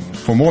Brandon.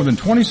 For more than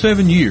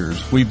 27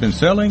 years, we've been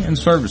selling and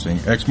servicing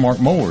Exmark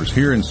mowers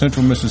here in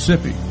central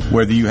Mississippi.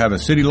 Whether you have a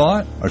city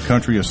lot, a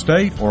country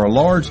estate, or a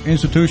large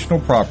institutional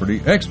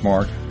property,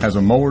 Exmark has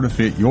a mower to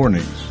fit your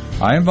needs.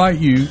 I invite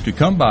you to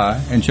come by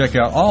and check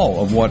out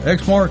all of what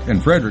Exmark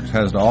and Fredericks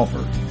has to offer.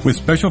 With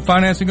special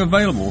financing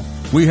available,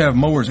 we have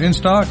mowers in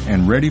stock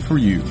and ready for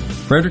you.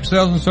 Frederick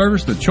Sales and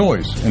Service, the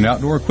choice in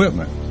outdoor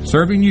equipment,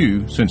 serving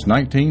you since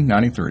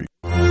 1993.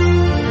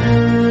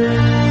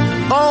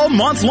 All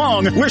month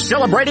long, we're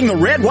celebrating the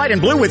red, white,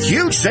 and blue with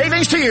huge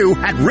savings to you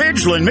at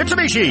Ridgeland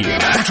Mitsubishi.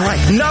 That's right.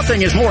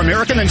 Nothing is more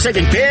American than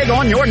saving big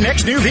on your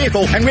next new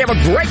vehicle, and we have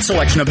a great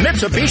selection of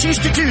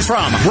Mitsubishis to choose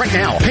from. Right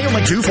now, pay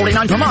only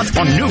 $249 per month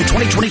on new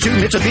 2022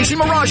 Mitsubishi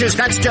Mirages.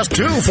 That's just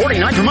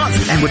 $249 per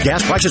month. And with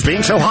gas prices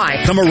being so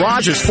high, the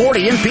Mirage's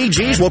 40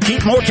 MPGs will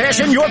keep more cash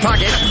in your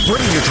pocket.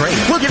 Bring your trade.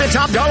 We'll give you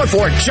top dollar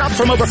for it. Shop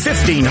from over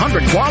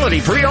 1,500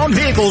 quality pre-owned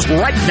vehicles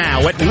right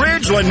now at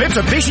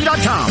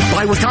RidgelandMitsubishi.com.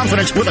 Buy with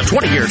confidence with a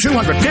 20-year,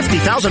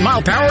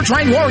 250,000-mile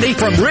powertrain warranty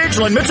from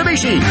Ridgeland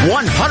Mitsubishi.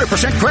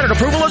 100% credit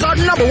approval is our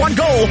number one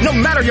goal, no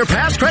matter your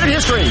past credit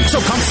history. So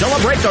come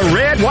celebrate the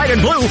red, white,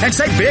 and blue and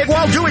save big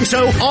while doing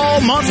so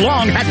all month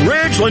long at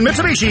Ridgeland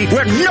Mitsubishi,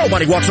 where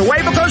nobody walks away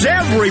because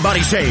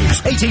everybody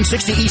saves.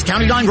 1860 East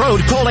County Line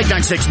Road. Call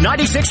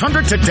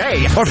 896-9600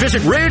 today or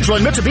visit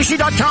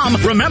RidgelandMitsubishi.com.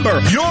 Remember,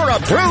 you're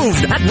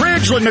approved at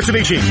Ridgeland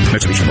Mitsubishi.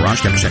 Mitsubishi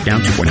Mirage, 10%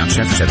 down,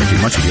 2.9%,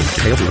 73 months.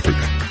 You pay over approved.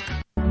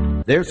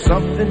 There's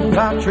something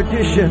about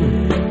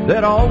tradition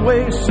that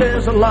always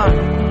says a lot.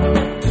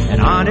 An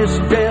honest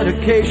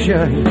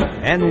dedication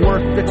and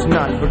work that's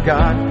not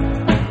forgot.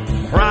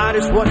 Pride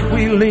is what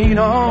we lean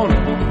on.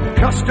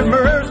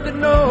 Customers that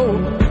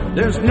know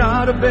there's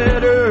not a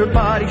better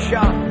body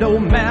shop no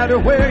matter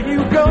where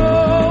you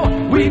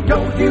go. We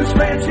don't use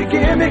fancy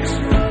gimmicks.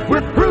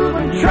 We're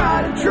proven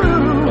tried and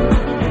true.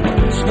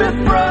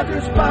 Smith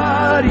Brothers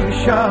Body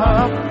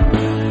Shop.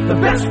 The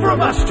best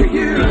from us to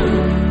you.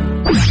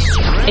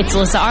 It's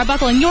Alyssa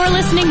Arbuckle, and you're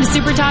listening to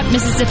Super Talk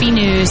Mississippi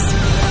News.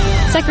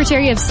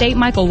 Secretary of State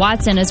Michael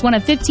Watson is one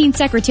of 15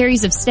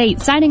 secretaries of state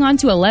signing on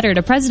to a letter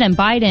to President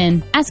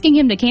Biden asking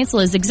him to cancel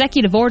his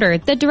executive order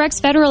that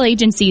directs federal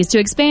agencies to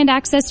expand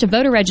access to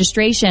voter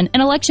registration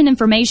and election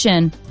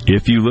information.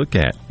 If you look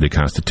at the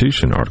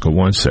Constitution, Article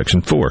 1, Section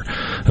 4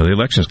 of the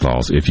Elections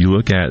Clause, if you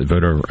look at the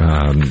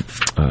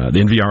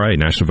NVRA,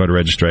 National Voter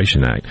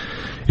Registration Act,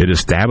 it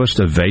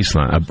established a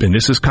baseline, and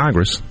this is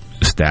Congress,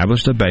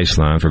 established a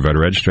baseline for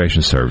voter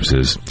registration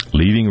services,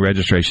 leaving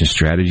registration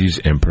strategies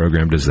and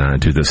program design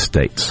to the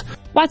states.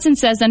 Watson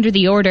says under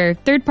the order,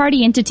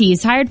 third-party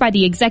entities hired by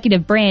the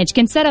executive branch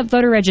can set up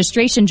voter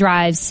registration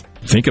drives.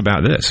 Think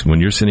about this.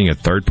 When you're sending a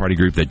third-party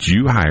group that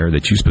you hire,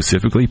 that you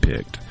specifically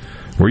picked,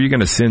 where are you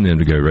going to send them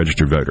to go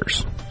register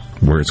voters?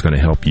 Where it's going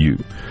to help you.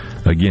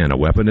 Again, a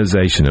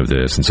weaponization of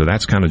this. And so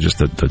that's kind of just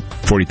the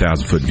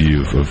 40,000-foot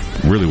view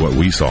of really what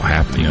we saw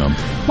happening.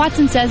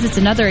 Watson says it's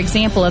another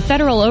example of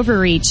federal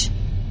overreach.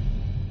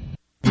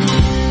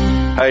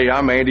 Hey,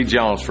 I'm Andy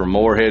Jones from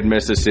Moorhead,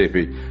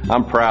 Mississippi.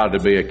 I'm proud to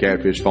be a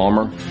catfish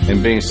farmer,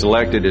 and being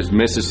selected as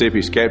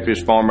Mississippi's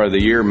Catfish Farmer of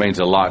the Year means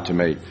a lot to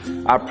me.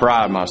 I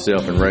pride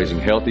myself in raising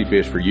healthy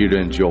fish for you to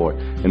enjoy,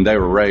 and they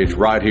were raised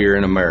right here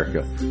in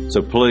America.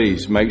 So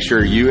please make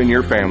sure you and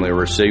your family are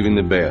receiving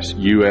the best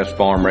U.S.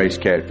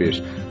 farm-raised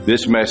catfish.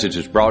 This message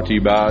is brought to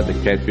you by the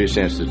Catfish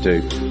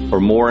Institute.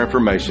 For more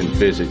information,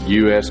 visit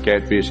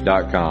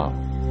uscatfish.com.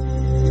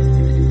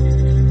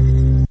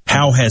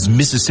 How has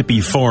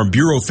Mississippi Farm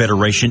Bureau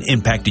Federation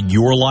impacted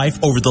your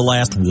life over the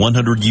last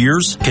 100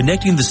 years?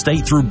 Connecting the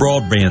state through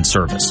broadband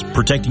service,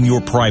 protecting your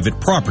private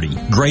property,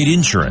 great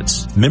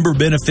insurance, member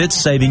benefits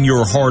saving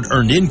your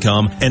hard-earned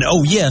income, and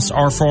oh yes,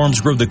 our farms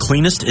grow the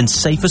cleanest and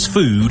safest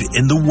food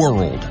in the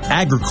world.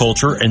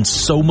 Agriculture and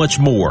so much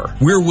more.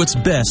 We're what's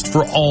best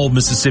for all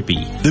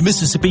Mississippi. The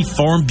Mississippi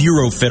Farm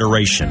Bureau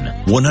Federation.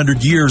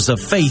 100 years of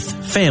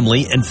faith,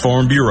 family, and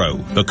Farm Bureau.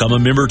 Become a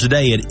member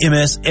today at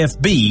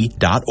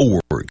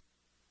msfb.org.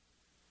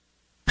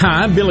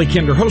 Hi, I'm Billy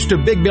Kinder, host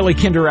of Big Billy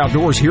Kinder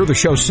Outdoors. Here, the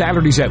show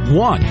Saturdays at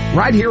 1,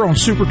 right here on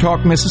Super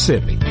Talk,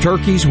 Mississippi.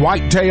 Turkeys,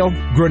 whitetail,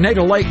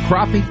 Grenada Lake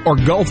crappie, or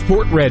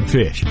Gulfport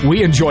redfish.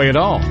 We enjoy it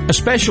all,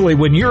 especially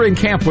when you're in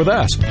camp with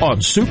us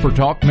on Super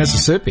Talk,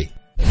 Mississippi.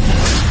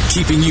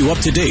 Keeping you up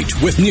to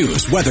date with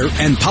news, weather,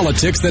 and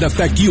politics that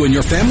affect you and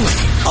your family.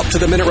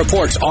 Up-to-the-minute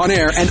reports on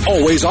air and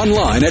always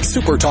online at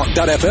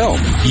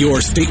supertalk.fm. Your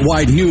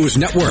statewide news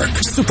network,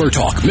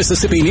 Supertalk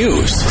Mississippi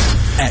News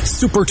at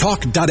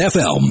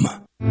supertalk.fm.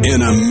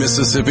 In a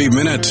Mississippi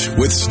Minute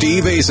with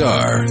Steve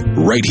Azar,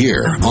 right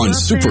here on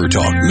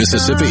Supertalk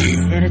Mississippi.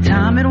 At a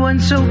time it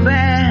wasn't so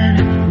bad.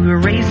 We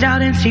were raised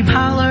out in Steep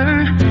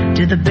Holler.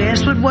 Did the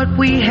best with what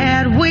we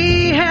had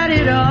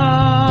it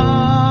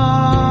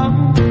all.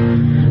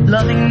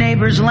 Loving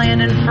neighbors,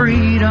 land, and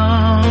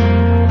freedom.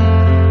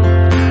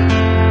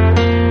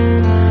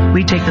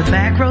 We take the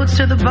back roads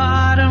to the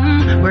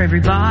bottom, where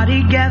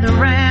everybody gather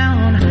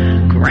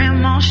round.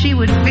 Grandma, she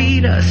would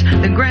feed us.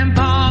 Then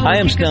Grandpa. I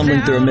am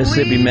stumbling through a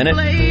Mississippi Minute,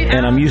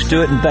 and I'm used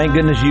to it, and thank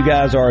goodness you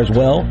guys are as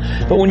well.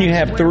 But when you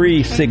have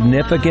three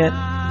significant,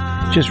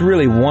 just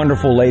really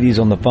wonderful ladies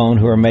on the phone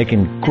who are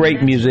making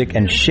great music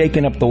and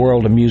shaking up the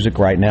world of music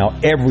right now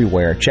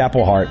everywhere,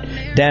 Chapel Hart,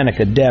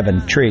 Danica,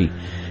 Devin, Tree,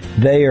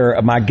 they are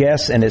my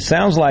guests, and it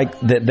sounds like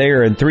that they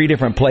are in three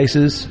different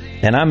places,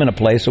 and I'm in a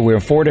place, so we're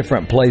in four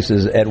different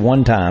places at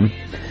one time.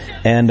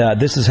 And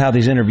this is how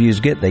these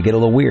interviews get. They get a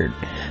little weird.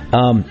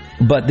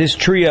 But this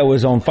trio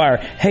is on fire.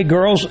 Hey,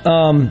 girls,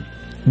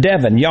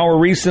 Devin, y'all were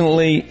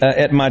recently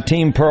at my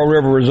team, Pearl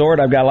River Resort.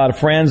 I've got a lot of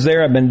friends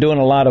there. I've been doing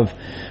a lot of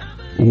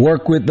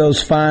work with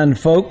those fine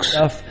folks.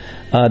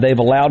 They've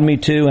allowed me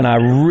to, and I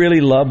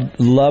really love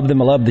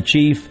them. I love the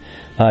chief.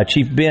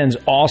 Chief Ben's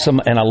awesome,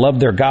 and I love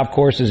their golf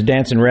courses,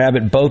 Dancing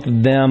Rabbit. Both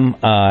of them,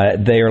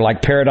 they are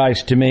like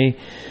paradise to me.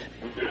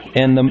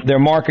 And their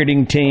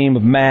marketing team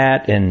of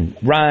Matt and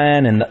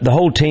Ryan and the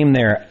whole team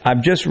there,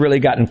 I've just really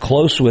gotten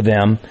close with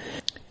them.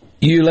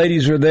 You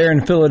ladies were there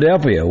in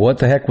Philadelphia. What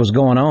the heck was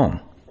going on?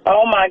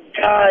 Oh, my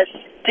gosh,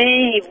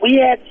 Steve, we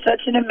had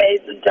such an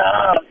amazing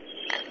time.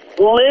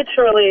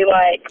 Literally,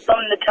 like,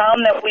 from the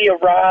time that we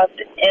arrived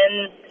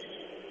in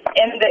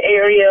the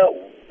area,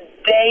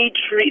 they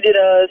treated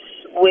us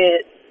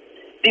with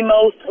the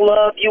most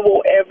love you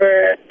will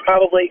ever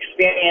probably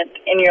experience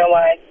in your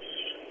life.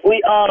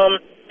 We,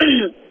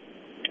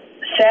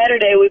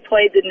 Saturday, we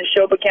played the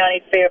Neshoba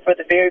County Fair for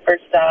the very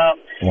first time.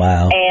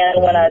 Wow.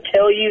 And when I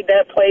tell you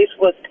that place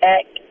was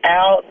packed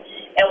out,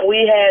 and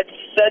we had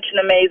such an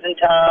amazing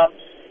time.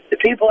 The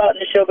people out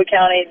in Neshoba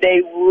County,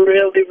 they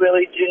really,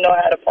 really do know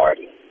how to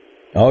party.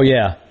 Oh,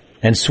 yeah.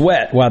 And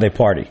sweat while they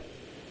party.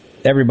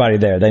 Everybody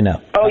there, they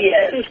know. Oh,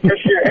 yes, for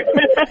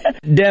sure.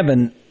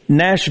 Devin,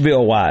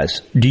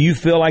 Nashville-wise, do you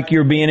feel like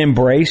you're being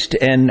embraced?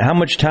 And how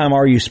much time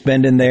are you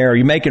spending there? Are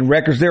you making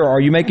records there, or are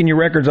you making your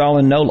records all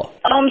in NOLA?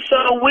 So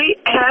we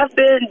have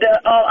been,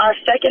 our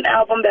second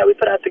album that we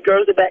put out, The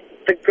Girls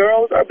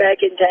Are Back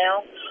in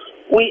Town.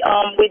 We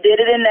did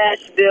it in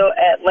Nashville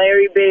at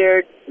Larry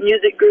Baird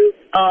Music Group,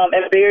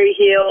 in Berry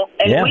Hill.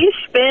 And we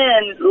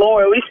spend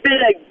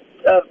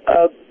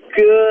a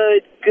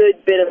good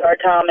bit of our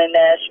time in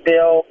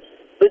Nashville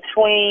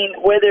between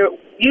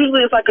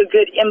usually it's like a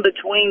good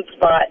in-between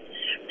spot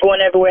for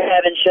whenever we're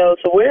having shows.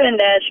 So we're in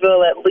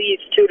Nashville at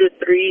least 2 to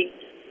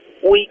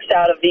 3 weeks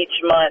out of each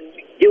month.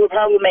 It would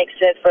probably make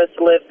sense for us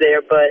to live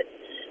there, but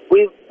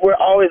we're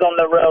always on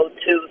the road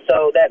too,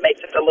 so that makes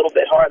it a little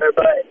bit harder.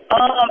 But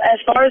as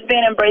far as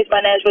being embraced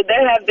by Nashville,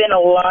 there have been a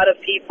lot of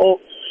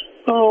people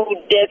who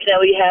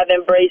definitely have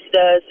embraced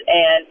us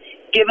and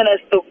given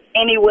us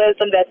any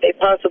wisdom that they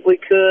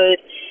possibly could,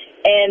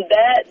 and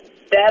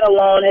that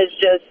alone has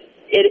just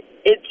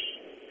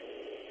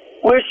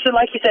we're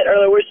like you said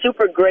earlier, we're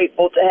super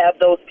grateful to have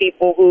those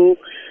people who,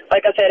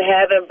 like I said,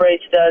 have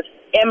embraced us,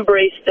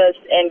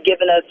 and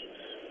given us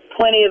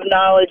plenty of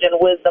knowledge and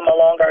wisdom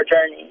along our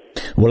journey.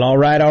 Well, all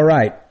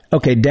right.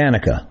 Okay,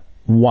 Danica,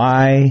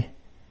 why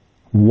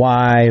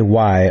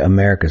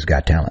America's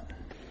Got Talent?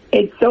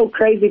 It's so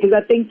crazy because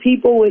I think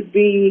people would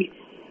be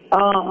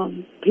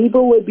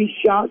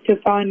shocked to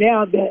find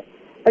out that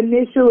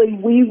initially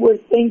we were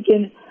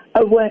thinking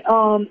of what.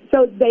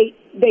 So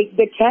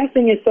the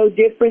casting is so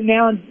different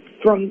now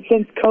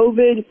since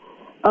COVID.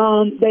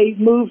 They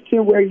moved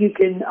to where you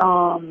can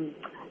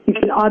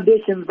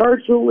audition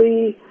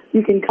virtually.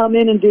 You can come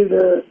in and do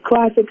the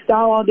classic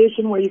style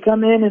audition where you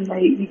come in and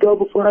you go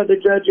before other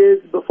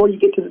judges before you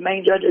get to the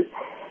main judges.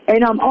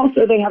 And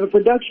also they have a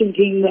production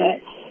team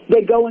that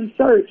they go and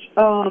search.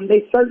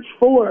 They search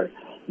for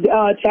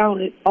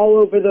talent all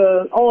over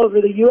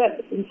the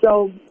U.S. And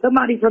so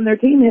somebody from their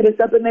team hit us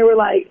up and they were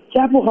like,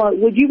 Chapel Hart,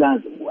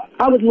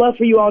 I would love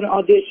for you all to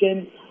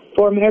audition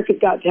for America's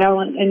Got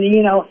Talent. And,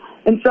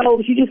 and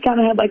so she just kind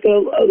of had like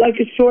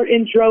a short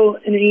intro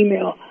in an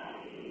email.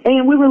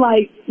 And we were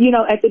like,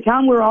 at the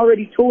time we were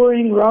already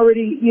touring. We're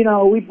already,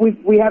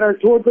 we had our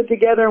tour put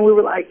together, and we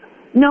were like,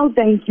 no,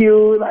 thank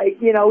you. Like,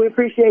 we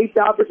appreciate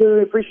the opportunity.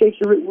 We appreciate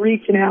you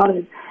reaching out.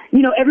 And,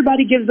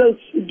 everybody gives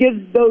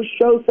those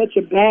shows such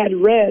a bad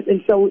rep.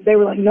 And so they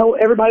were like, no,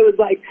 everybody was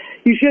like,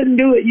 you shouldn't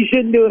do it. You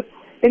shouldn't do it.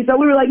 And so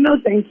we were like, no,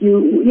 thank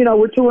you.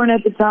 We're touring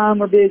at the time.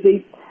 We're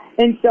busy.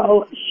 And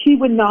so she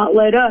would not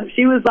let up.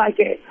 She was like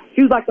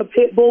a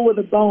pit bull with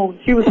a bone.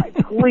 She was like,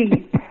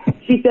 please.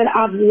 She said,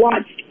 I've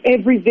watched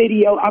every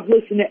video. I've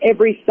listened to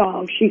every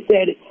song. She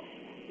said,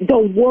 the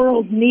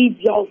world needs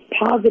y'all's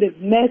positive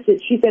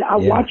message. She said, I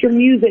watch your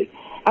music.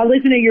 I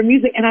listen to your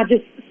music, and I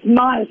just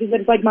smile. She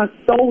said, it's like my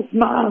soul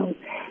smiles.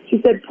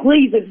 She said,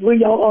 please, will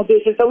y'all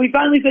audition? So we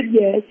finally said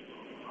yes.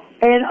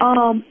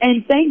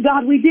 And thank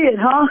God we did,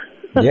 huh?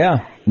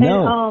 Yeah.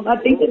 No. And I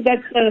think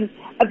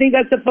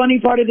that's the funny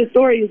part of the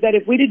story is that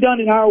if we'd have done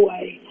it our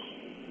way,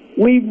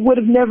 we would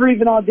have never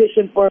even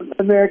auditioned for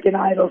American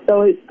Idol.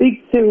 So it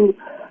speaks to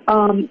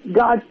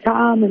God's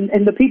time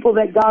and the people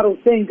that God will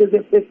send. Because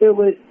if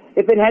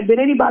it had been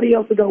anybody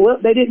else to go, well,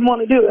 they didn't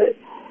want to do it.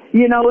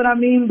 You know what I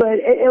mean?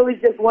 But it was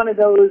just one of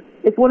those.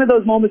 It's one of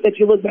those moments that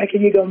you look back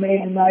and you go,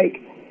 man,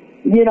 like,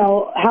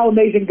 how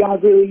amazing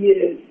God really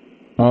is.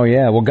 Oh,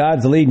 yeah. Well,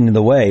 God's leading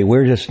the way.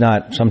 We're just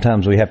not.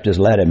 Sometimes we have to just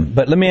let him.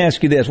 But let me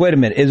ask you this. Wait a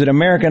minute. Is it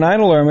American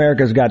Idol or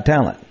America's Got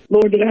Talent?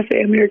 Lord, did I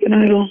say American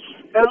Idol?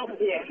 Oh,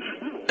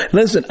 yeah.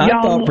 Listen, I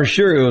thought for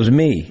sure it was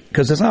me,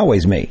 because it's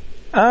always me.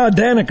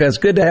 Danica, it's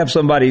good to have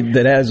somebody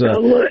that has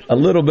a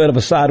little bit of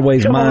a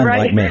sideways mind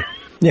like me.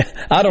 Yeah,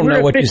 I don't know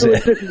what you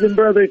said. Sisters and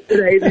brothers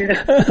today, man.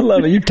 I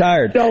love it. You're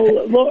tired. So,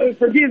 Lord,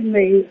 forgive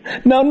me.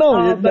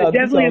 No. But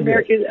definitely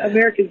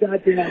America's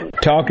Got Talent.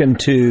 Talking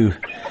to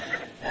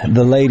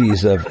the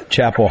ladies of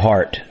Chapel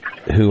Hart,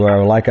 who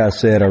are, like I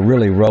said, are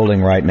really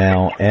rolling right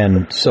now,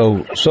 and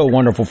so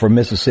wonderful for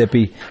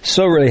Mississippi.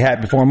 So really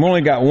happy for them. We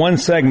only got one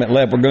segment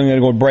left. We're going to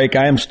go to break.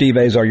 I am Steve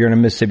Azar. You're in a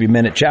Mississippi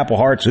Minute. Chapel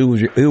Hart's who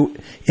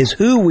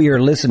we are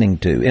listening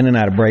to in and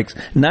out of breaks.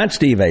 Not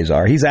Steve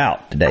Azar. He's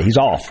out today. He's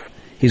off.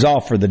 He's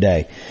off for the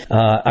day.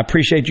 I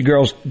appreciate you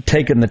girls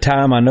taking the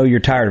time. I know you're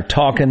tired of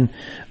talking.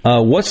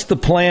 What's the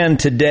plan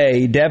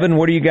today? Devin,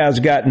 what do you guys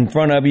got in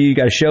front of you? You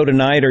got a show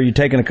tonight, or are you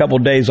taking a couple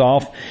of days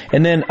off?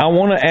 And then I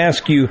want to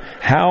ask you,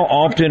 how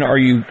often are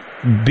you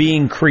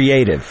being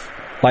creative,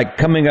 like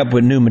coming up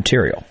with new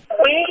material?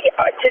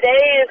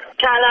 Today is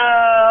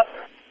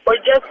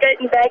we're just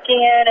getting back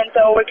in, and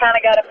so we kind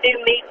of got a few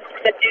meetings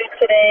to do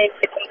today,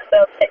 get some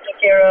stuff taken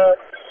care of.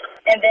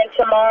 And then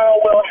tomorrow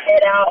we'll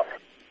head out.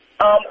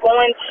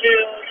 Going to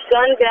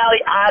Sun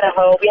Valley,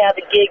 Idaho. We have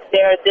a gig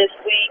there this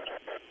week,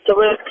 so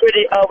we're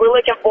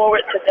looking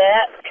forward to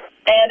that.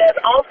 And as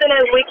often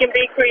as we can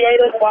be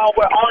creative while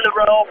we're on the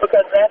road,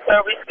 because that's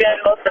where we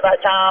spend most of our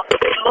time,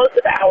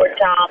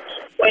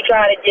 we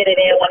try to get it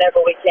in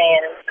whenever we can.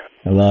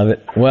 I love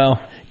it.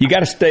 Well, you got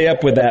to stay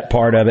up with that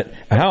part of it.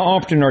 How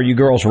often are you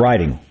girls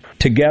writing,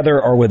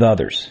 together or with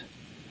others?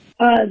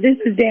 This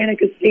is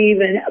Danica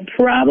Steven.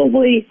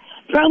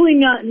 Probably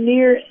not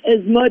near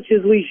as much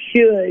as we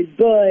should,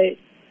 but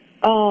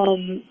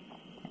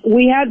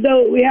we have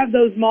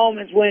those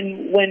moments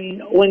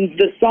when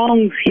the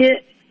songs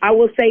hit. I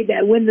will say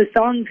that when the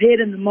songs hit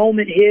and the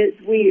moment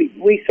hits,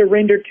 we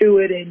surrender to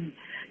it, and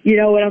you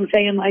know what I'm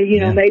saying? Like,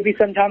 maybe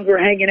sometimes we're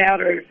hanging out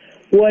or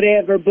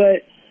whatever,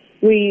 but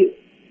we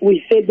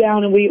we sit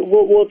down and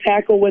we'll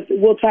tackle with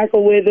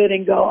it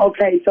and go,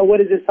 okay, so what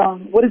is this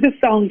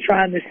song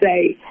trying to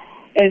say,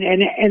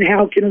 and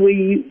how can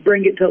we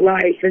bring it to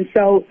life? And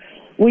so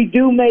we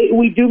do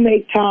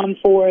make time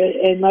for it,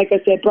 and like I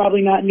said,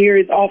 probably not near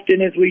as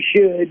often as we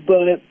should,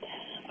 but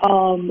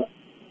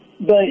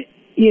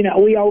you know,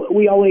 we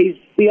always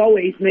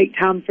make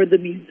time for the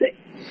music.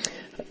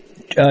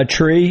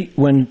 Tree,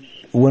 when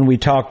we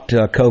talked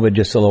COVID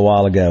just a little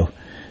while ago,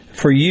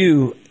 for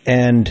you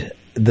and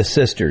the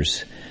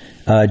sisters,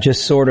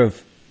 just sort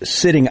of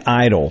sitting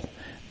idle.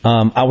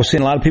 I was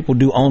seeing a lot of people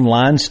do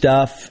online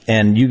stuff,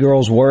 and you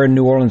girls were in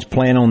New Orleans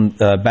playing on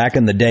back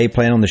in the day,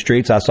 playing on the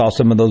streets. I saw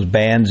some of those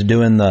bands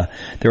doing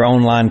their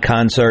online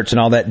concerts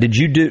and all that. Did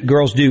you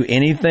girls do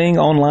anything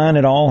online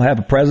at all? Have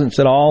a presence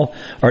at all,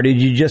 or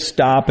did you just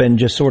stop and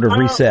just sort of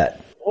reset?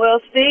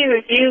 Well, Steve,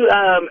 if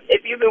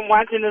you've been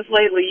watching this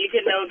lately, you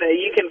can know that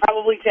you can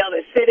probably tell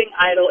that sitting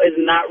idle is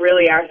not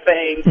really our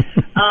thing.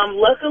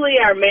 Luckily,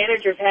 our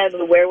managers had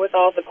the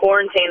wherewithal to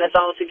quarantine us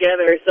all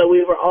together, so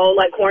we were all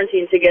like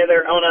quarantined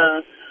together on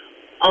a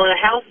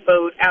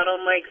houseboat out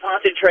on Lake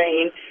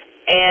Pontchartrain,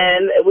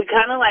 and we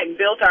kind of like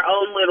built our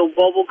own little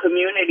bubble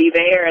community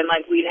there, and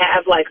like we'd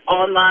have like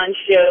online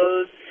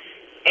shows.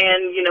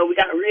 And, you know, we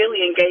got really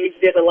engaged,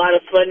 did a lot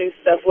of fun new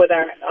stuff with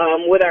our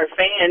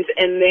fans.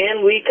 And then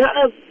we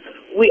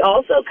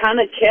also kind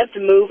of kept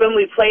moving.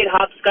 We played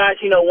hopscotch.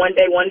 You know, one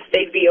day one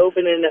state be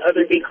open and the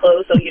other be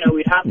closed. So, you know,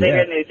 we'd hop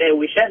there and they'd say,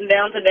 we're shutting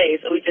down today.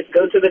 So we just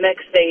go to the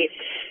next state.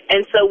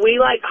 And so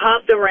we, like,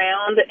 hopped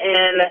around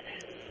and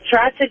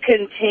tried to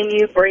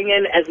continue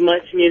bringing as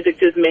much music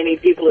to as many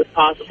people as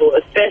possible,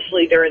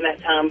 especially during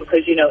that time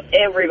because, you know,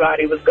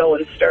 everybody was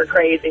going stir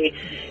crazy.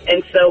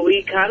 And so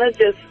we kind of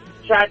just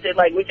tried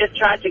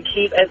to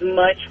keep as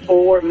much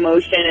forward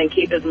motion and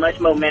keep as much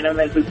momentum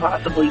as we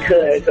possibly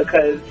could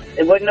because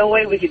there wasn't no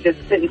way we could just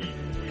sit and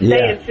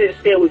sit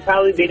still. We'd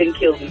probably be and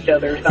kill each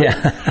other or something.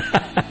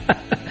 Yeah.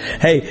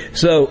 Hey,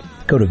 so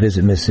go to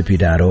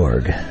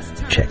visitmississippi.org.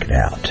 Check it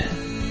out.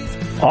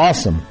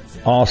 Awesome.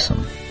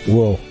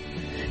 We'll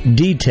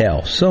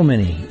detail so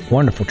many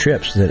wonderful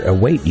trips that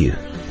await you.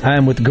 I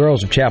am with the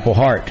girls of Chapel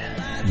Hart.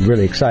 I'm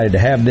really excited to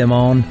have them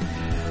on.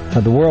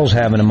 The world's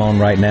having them on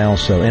right now,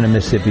 so In a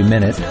Mississippi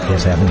Minute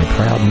is having a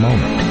proud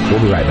moment. We'll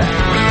be right back.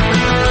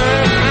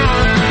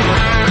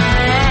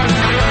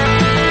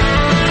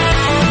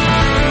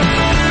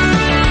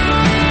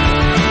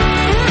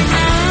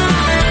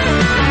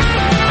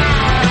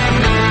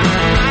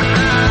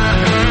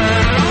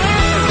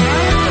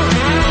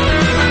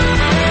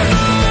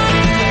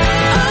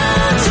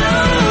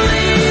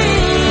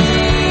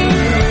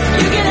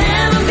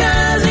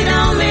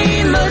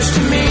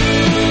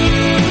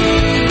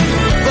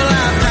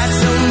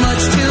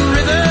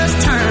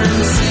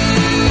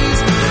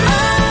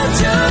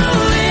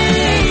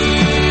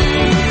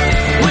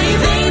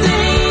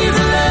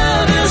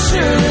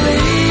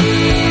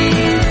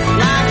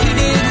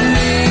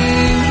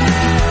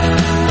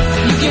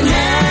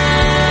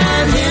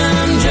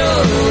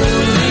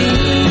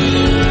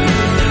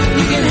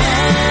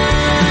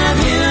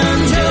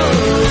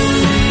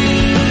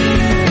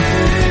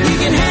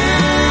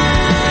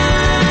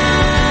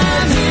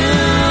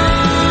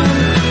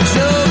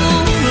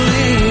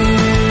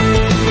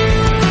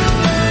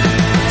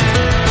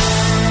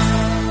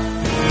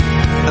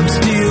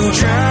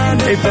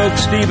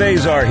 Steve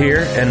Azar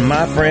here, and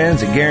my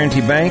friends at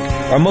Guarantee Bank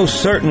are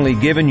most certainly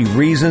giving you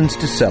reasons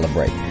to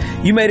celebrate.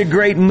 You made a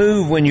great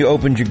move when you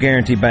opened your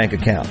Guarantee Bank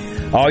account.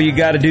 All you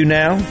got to do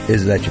now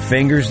is let your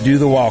fingers do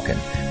the walking.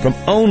 From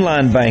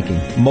online banking,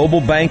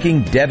 mobile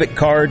banking, debit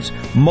cards,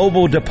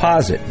 mobile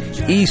deposit,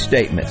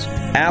 e-statements,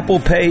 Apple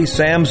Pay,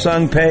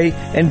 Samsung Pay,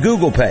 and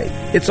Google Pay.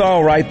 It's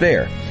all right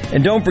there.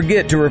 And don't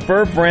forget to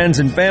refer friends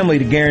and family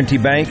to Guarantee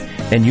Bank,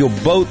 and you'll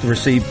both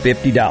receive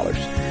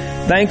 $50.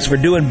 Thanks for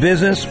doing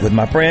business with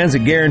my friends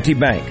at Guarantee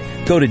Bank.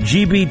 Go to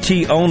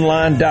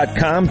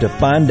gbtonline.com to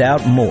find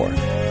out more.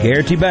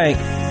 Guarantee Bank,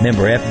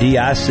 member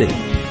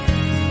FDIC.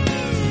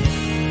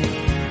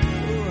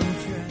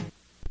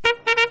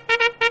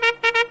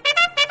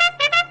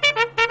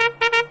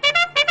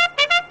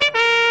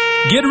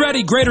 Get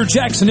ready, Greater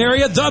Jackson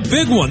area. The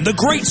big one, the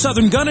Great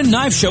Southern Gun and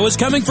Knife Show, is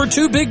coming for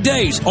 2 big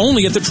days,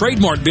 only at the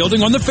Trademark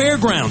Building on the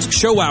fairgrounds.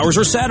 Show hours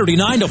are Saturday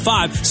 9 to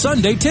 5,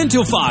 Sunday 10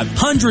 till 5.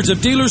 Hundreds of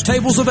dealers'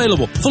 tables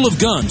available, full of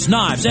guns,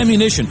 knives,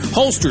 ammunition,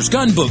 holsters,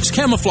 gun books,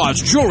 camouflage,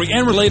 jewelry,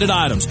 and related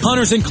items.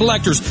 Hunters and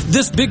collectors,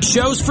 this big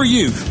show's for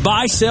you.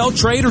 Buy, sell,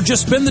 trade, or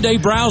just spend the day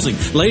browsing.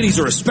 Ladies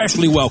are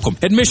especially welcome.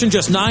 Admission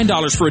just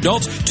 $9 for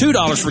adults,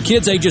 $2 for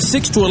kids ages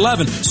 6 to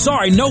 11.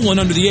 Sorry, no one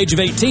under the age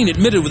of 18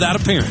 admitted without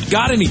a parent.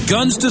 Got any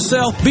guns to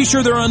sell? Be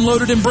sure they're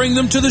unloaded and bring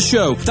them to the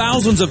show.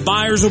 Thousands of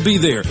buyers will be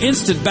there.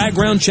 Instant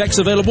background checks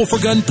available for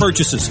gun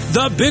purchases.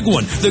 The big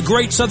one, the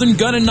Great Southern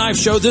Gun and Knife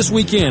Show this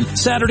weekend.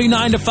 Saturday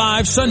 9 to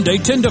 5, Sunday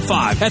 10 to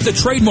 5 at the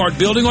Trademark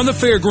Building on the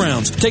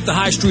Fairgrounds. Take the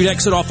High Street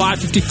exit off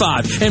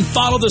I-55 and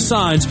follow the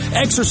signs.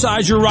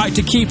 Exercise your right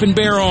to keep and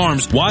bear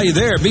arms. While you're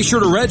there, be sure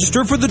to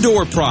register for the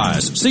door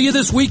prize. See you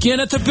this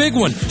weekend at the big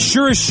one.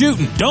 Sure as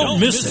shooting. Don't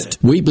miss it.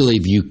 We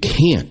believe you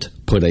can't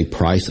put a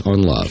price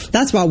on love.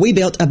 That's why we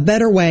built a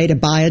better way to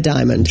buy a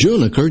diamond.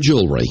 Juniker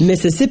Jewelry.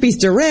 Mississippi's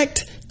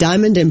direct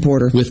diamond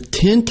importer. With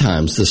 10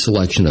 times the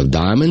selection of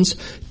diamonds,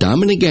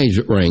 diamond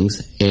engagement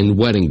rings, and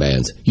wedding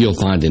bands you'll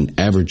find in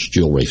average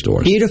jewelry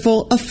stores.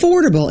 Beautiful,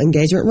 affordable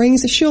engagement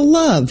rings she'll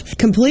love,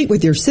 complete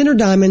with your center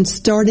diamond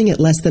starting at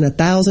less than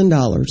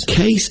 $1,000.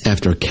 Case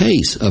after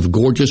case of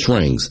gorgeous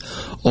rings,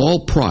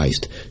 all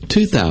priced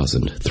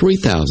 $2,000,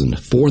 $3,000,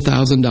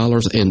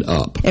 $4,000 and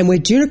up. And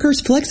with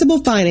Juniker's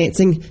flexible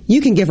financing, you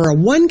can give her a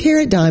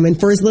 1-carat diamond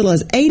for as little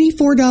as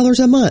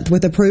 $84 a month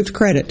with approved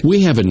credit.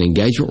 We have an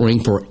engagement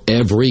ring for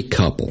every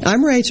couple.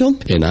 I'm Rachel.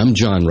 And I'm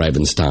John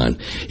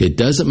Ravenstein. It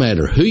doesn't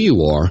matter who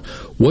you are,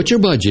 what your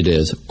budget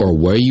is, or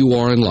where you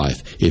are in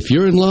life. If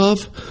you're in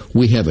love,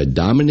 we have a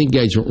diamond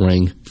engagement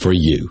ring for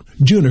you.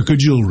 Juniker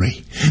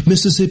Jewelry,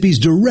 Mississippi's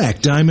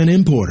direct diamond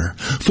importer.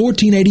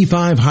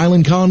 1485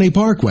 Highland Colony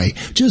Parkway,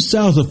 just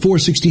south of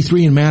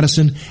 463 in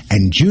Madison,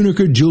 and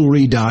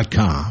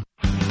JunikerJewelry.com.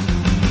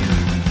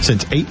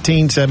 Since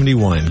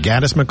 1871,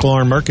 Gaddis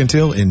McLaurin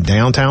Mercantile in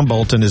downtown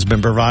Bolton has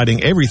been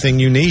providing everything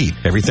you need.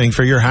 Everything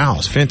for your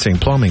house, fencing,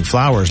 plumbing,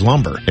 flowers,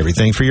 lumber.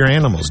 Everything for your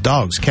animals,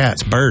 dogs,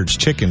 cats, birds,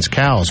 chickens,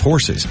 cows,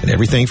 horses. And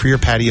everything for your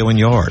patio and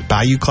yard.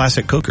 Bayou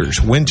Classic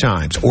cookers, wind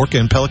chimes, Orca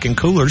and Pelican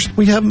coolers.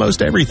 We have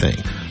most everything.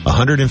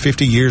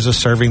 150 years of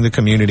serving the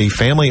community,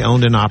 family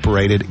owned and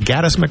operated.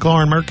 Gaddis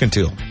McLaurin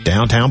Mercantile,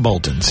 downtown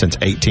Bolton since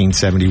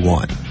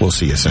 1871. We'll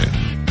see you soon.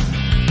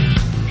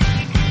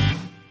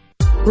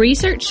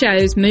 Research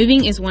shows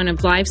moving is one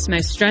of life's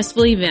most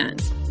stressful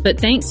events, but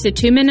thanks to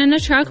 2 Men and a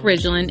Truck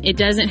Ridgeland, it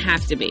doesn't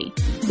have to be.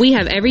 We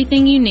have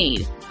everything you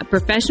need. A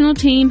professional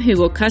team who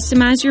will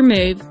customize your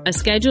move, a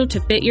schedule to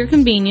fit your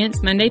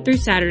convenience Monday through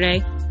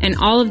Saturday, and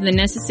all of the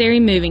necessary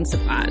moving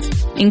supplies,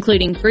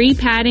 including free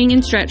padding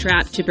and stretch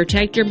wrap to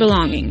protect your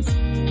belongings.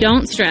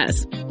 Don't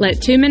stress.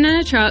 Let 2 Men and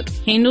a Truck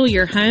handle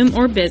your home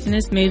or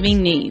business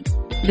moving needs.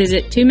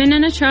 Visit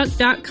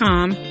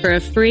 2menandatruck.com for a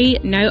free,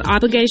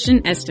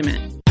 no-obligation estimate.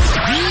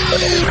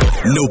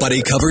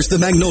 Nobody covers the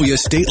Magnolia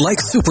State like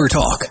Super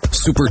Talk.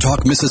 Super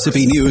Talk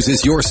Mississippi News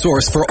is your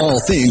source for all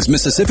things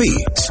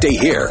Mississippi. Stay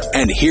here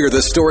and hear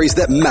the stories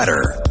that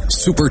matter.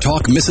 Super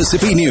Talk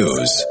Mississippi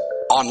News.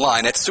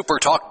 Online at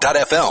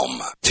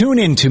supertalk.fm. Tune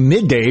in to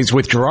Middays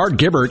with Gerard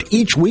Gibbert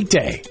each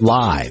weekday,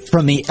 live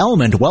from the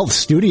Element Wealth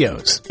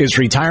Studios. Is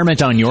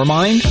retirement on your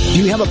mind?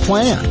 Do you have a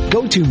plan?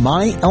 Go to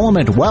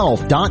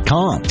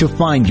myelementwealth.com to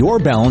find your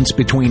balance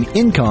between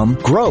income,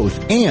 growth,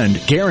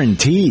 and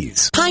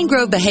guarantees. Pine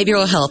Grove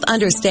Behavioral Health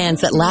understands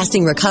that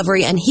lasting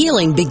recovery and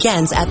healing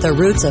begins at the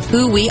roots of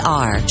who we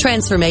are.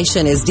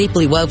 Transformation is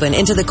deeply woven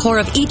into the core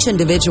of each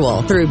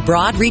individual through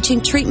broad-reaching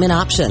treatment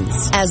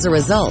options. As a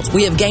result,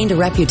 we have gained a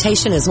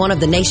reputation as one of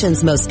the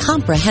nation's most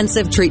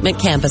comprehensive treatment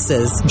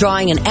campuses,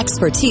 drawing on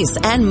expertise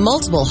and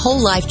multiple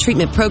whole-life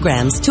treatment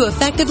programs to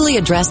effectively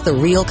address the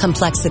real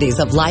complexities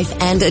of life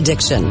and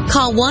addiction.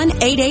 Call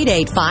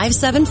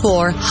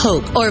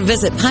 1-888-574-HOPE or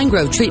visit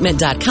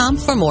pinegrovetreatment.com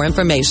for more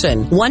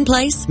information. One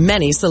place,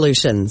 many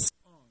solutions.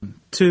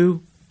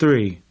 2,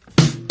 3.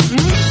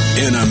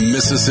 In a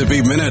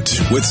Mississippi Minute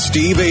with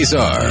Steve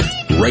Azar,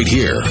 right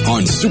here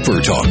on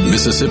Super Talk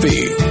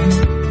Mississippi.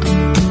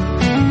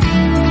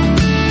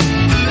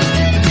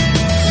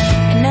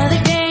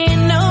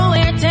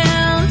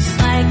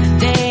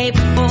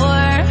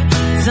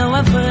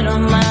 I put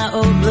on my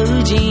old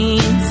blue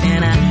jeans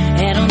and I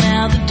head on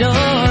out the door.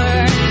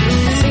 I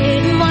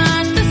sit and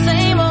watch the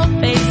same old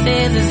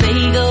faces as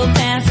they go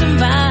passing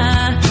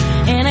by,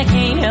 and I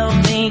can't help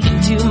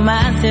thinking to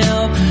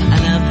myself, I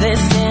love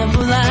this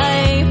simple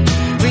life.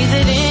 Breathe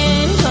it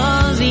in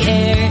 'cause the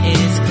air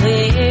is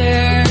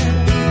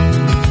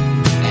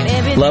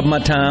clear. Love my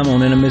time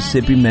on In a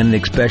Mississippi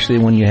Minute, especially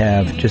when you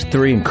have just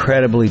three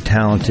incredibly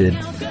talented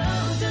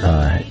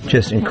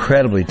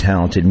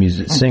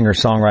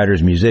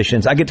singer-songwriters,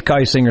 musicians. I get to call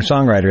you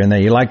singer-songwriter in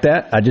there. You like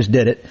that? I just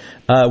did it.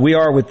 We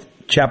are with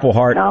Chapel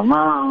Hart. Come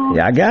on.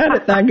 Yeah, I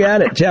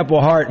got it.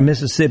 Chapel Hart,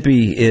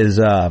 Mississippi is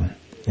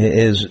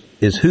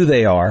who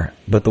they are,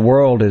 but the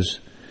world is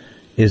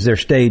their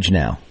stage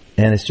now.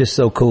 And it's just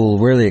so cool.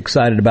 Really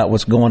excited about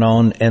what's going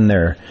on in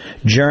their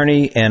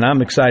journey, and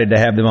I'm excited to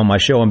have them on my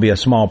show and be a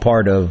small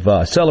part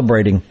of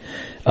celebrating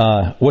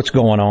what's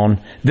going on.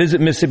 Visit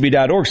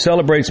Mississippi.org.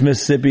 Celebrates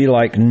Mississippi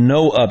like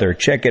no other.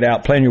 Check it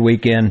out. Plan your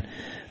weekend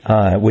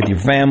with your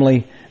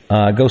family.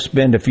 Go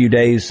spend a few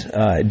days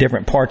at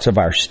different parts of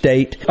our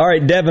state. All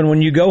right, Devin,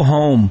 when you go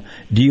home,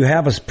 do you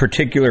have a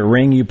particular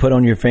ring you put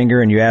on your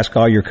finger and you ask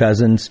all your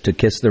cousins to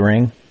kiss the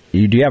ring? Do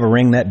you have a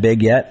ring that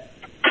big yet?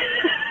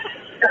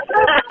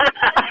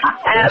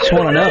 I just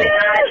want to know.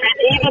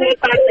 even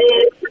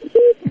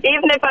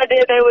if I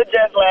did, they would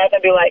just laugh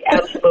and be like,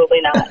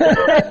 absolutely not.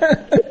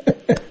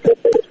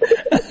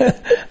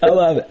 I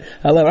love it.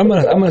 I'm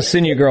gonna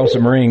send you girls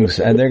some rings,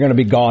 and they're gonna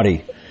be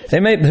gaudy. They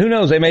may, who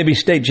knows? They may be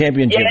state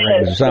championship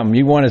rings or something.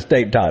 You won a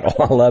state title.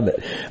 I love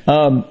it.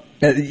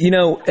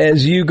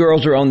 As you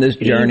girls are on this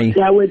journey,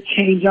 that would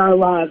change our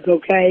lives.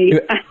 Okay.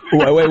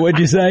 Wait. What'd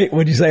you say?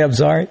 I'm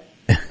sorry.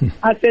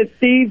 I said,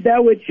 Steve,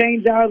 that would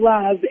change our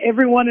lives.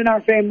 Everyone in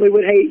our family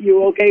would hate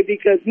you. Okay,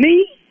 because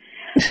me,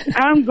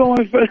 I'm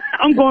going for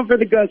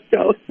the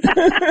gusto.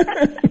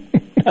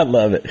 I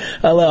love it.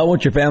 I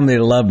want your family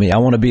to love me. I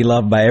want to be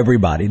loved by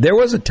everybody. There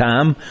was a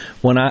time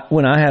when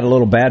I had a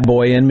little bad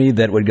boy in me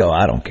that would go,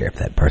 I don't care if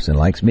that person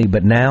likes me.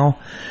 But now,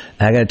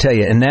 I got to tell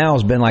you, and now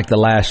it's been like the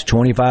last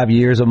 25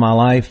 years of my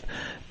life.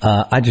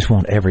 I just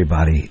want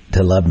everybody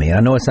to love me.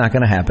 I know it's not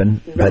going to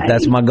happen, but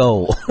that's my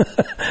goal.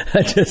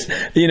 I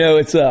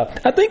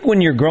think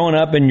when you're growing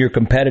up and you're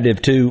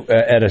competitive too,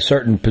 at a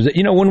certain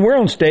position, when we're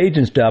on stage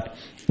and stuff,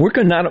 we're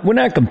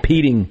not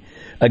competing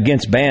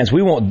against bands.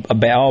 We want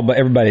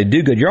everybody to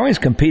do good. You're always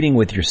competing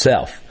with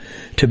yourself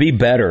to be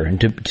better and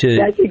That's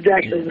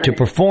exactly right. to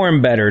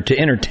perform better, to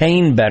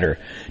entertain better,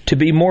 to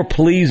be more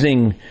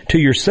pleasing to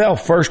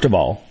yourself, first of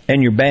all,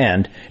 and your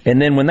band.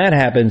 And then when that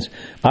happens,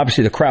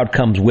 obviously the crowd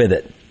comes with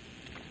it.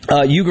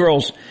 You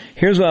girls,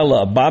 here's what I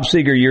love. Bob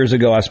Seger, years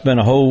ago, I spent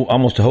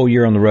almost a whole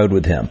year on the road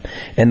with him.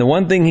 And the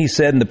one thing he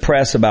said in the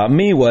press about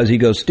me was, he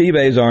goes, Steve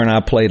Azar and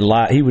I played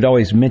live. He would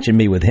always mention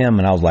me with him,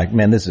 and I was like,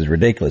 man, this is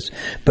ridiculous.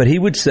 But he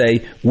would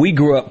say, we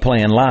grew up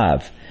playing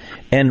live.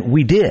 And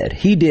we did.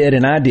 He did,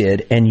 and I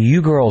did, and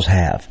you girls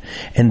have.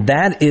 And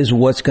that is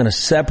what's going to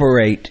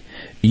separate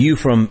you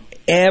from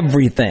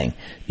everything.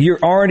 You're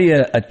already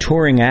a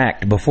touring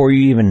act before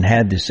you even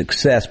had the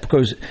success,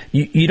 because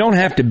you don't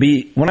have to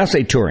be, when I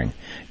say touring,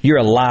 you're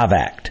a live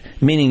act,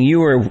 meaning you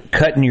were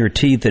cutting your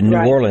teeth in New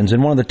Orleans,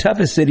 in one of the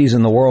toughest cities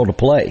in the world to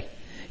play,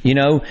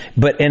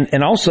 but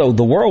also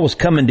the world was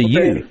coming to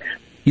you.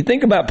 You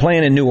think about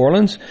playing in New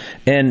Orleans,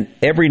 and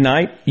every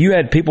night you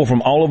had people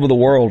from all over the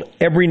world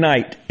every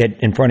night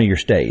in front of your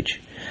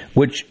stage,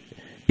 which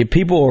if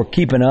people are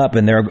keeping up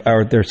and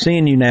they're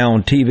seeing you now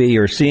on TV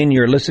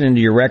or listening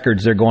to your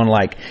records, they're going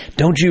like,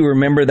 don't you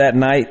remember that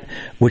night?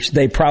 Which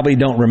they probably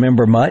don't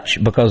remember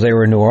much because they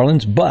were in New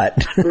Orleans,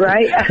 but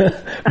right.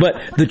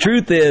 But the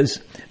truth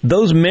is,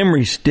 those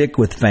memories stick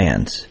with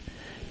fans,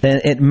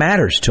 and it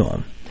matters to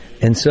them.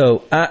 And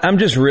so I'm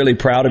just really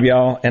proud of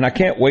y'all, and I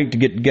can't wait to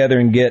get together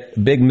and get a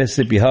big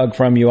Mississippi hug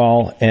from you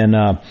all.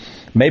 And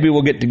maybe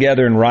we'll get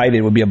together and write. It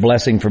would be a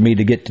blessing for me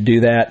to get to do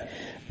that.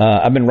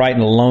 I've been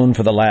writing alone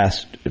for the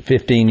last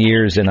 15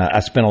 years, and I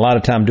spent a lot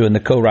of time doing the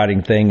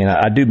co-writing thing, and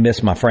I do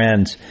miss my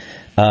friends.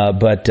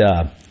 But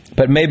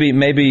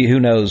maybe, who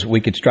knows,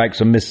 we could strike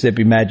some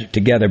Mississippi magic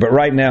together. But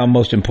right now,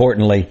 most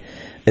importantly,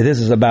 this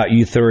is about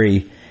you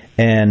three.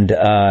 And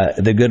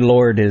the good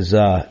Lord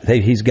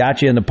He's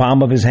got you in the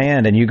palm of His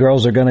hand, and you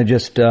girls are going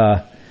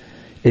to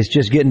it's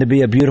just getting to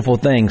be a beautiful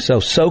thing. So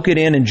soak it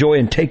in, enjoy,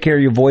 and take care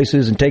of your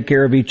voices and take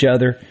care of each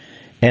other.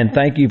 And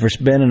thank you for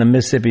spending a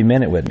Mississippi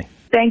Minute with me.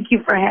 Thank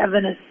you for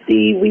having us,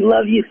 Steve. We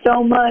love you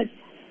so much,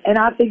 and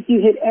I think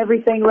you hit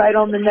everything right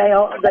on the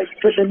nail. Like,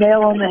 put the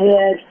nail on the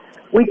head.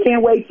 We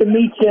can't wait to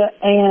meet you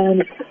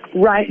and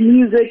write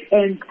music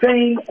and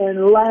sing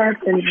and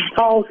laugh and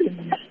talk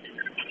and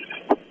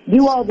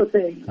do all the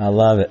things. I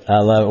love it.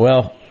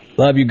 Well,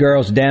 love you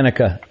girls.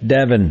 Danica,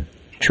 Devin,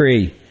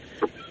 Tree,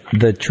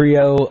 the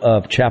trio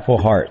of Chapel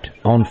Hart,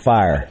 on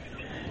fire.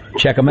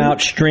 Check them out,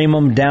 stream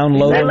them,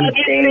 download them.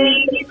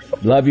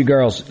 Love you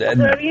girls.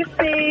 Love you,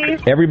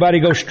 Steve. Everybody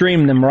go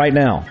stream them right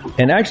now.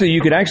 And actually,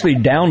 you could actually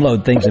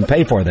download things and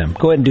pay for them.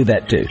 Go ahead and do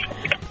that too.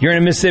 You're in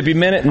a Mississippi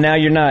Minute, and now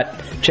you're not.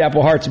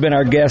 Chapel Hart's been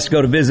our guest.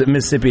 Go to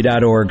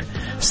visitmississippi.org.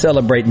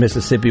 Celebrate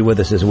Mississippi with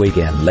us this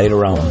weekend.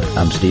 Later on,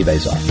 I'm Steve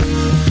Azar.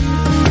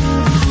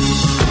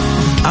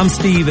 I'm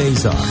Steve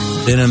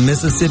Azar. In a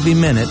Mississippi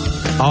Minute,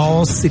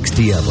 all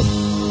 60 of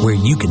them, where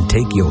you can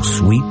take your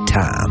sweet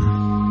time.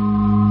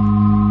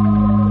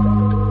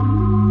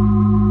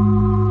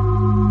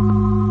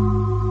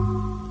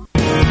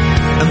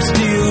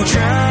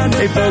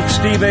 Hey folks,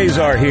 Steve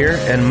Azar here,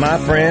 and my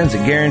friends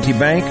at Guarantee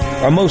Bank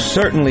are most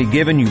certainly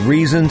giving you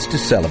reasons to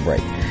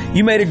celebrate.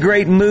 You made a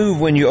great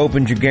move when you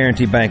opened your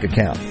Guarantee Bank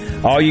account.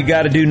 All you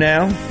got to do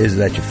now is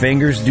let your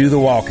fingers do the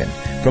walking.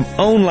 From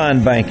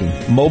online banking,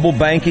 mobile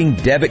banking,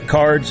 debit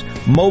cards,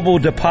 mobile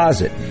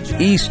deposit,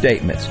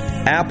 e-statements,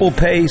 Apple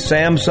Pay,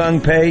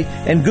 Samsung Pay,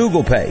 and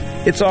Google Pay.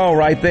 It's all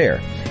right there.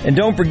 And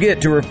don't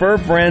forget to refer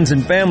friends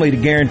and family to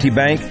Guarantee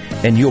Bank,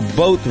 and you'll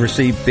both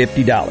receive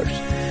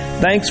 $50.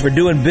 Thanks for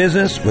doing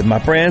business with my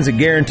friends at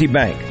Guarantee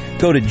Bank.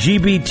 Go to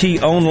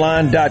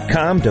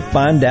gbtonline.com to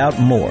find out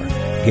more.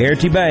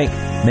 Guarantee Bank,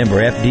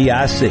 member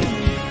FDIC.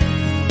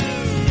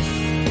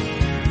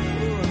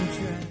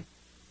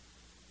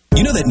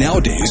 You know that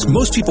nowadays,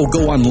 most people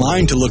go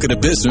online to look at a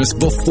business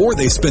before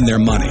they spend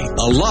their money.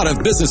 A lot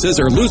of businesses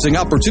are losing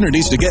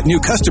opportunities to get new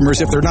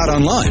customers if they're not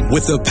online.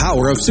 With the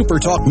power of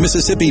SuperTalk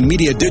Mississippi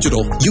Media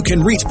Digital, you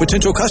can reach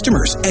potential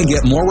customers and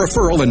get more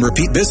referral and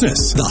repeat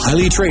business. The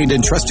highly trained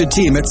and trusted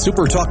team at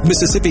SuperTalk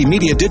Mississippi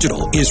Media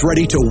Digital is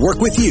ready to work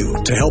with you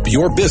to help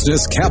your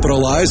business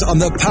capitalize on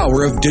the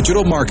power of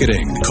digital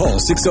marketing.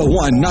 Call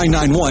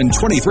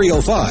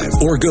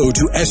 601-991-2305 or go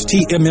to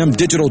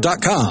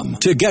stmmdigital.com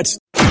to get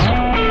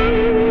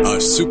a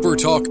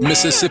SuperTalk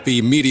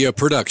Mississippi Media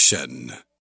production.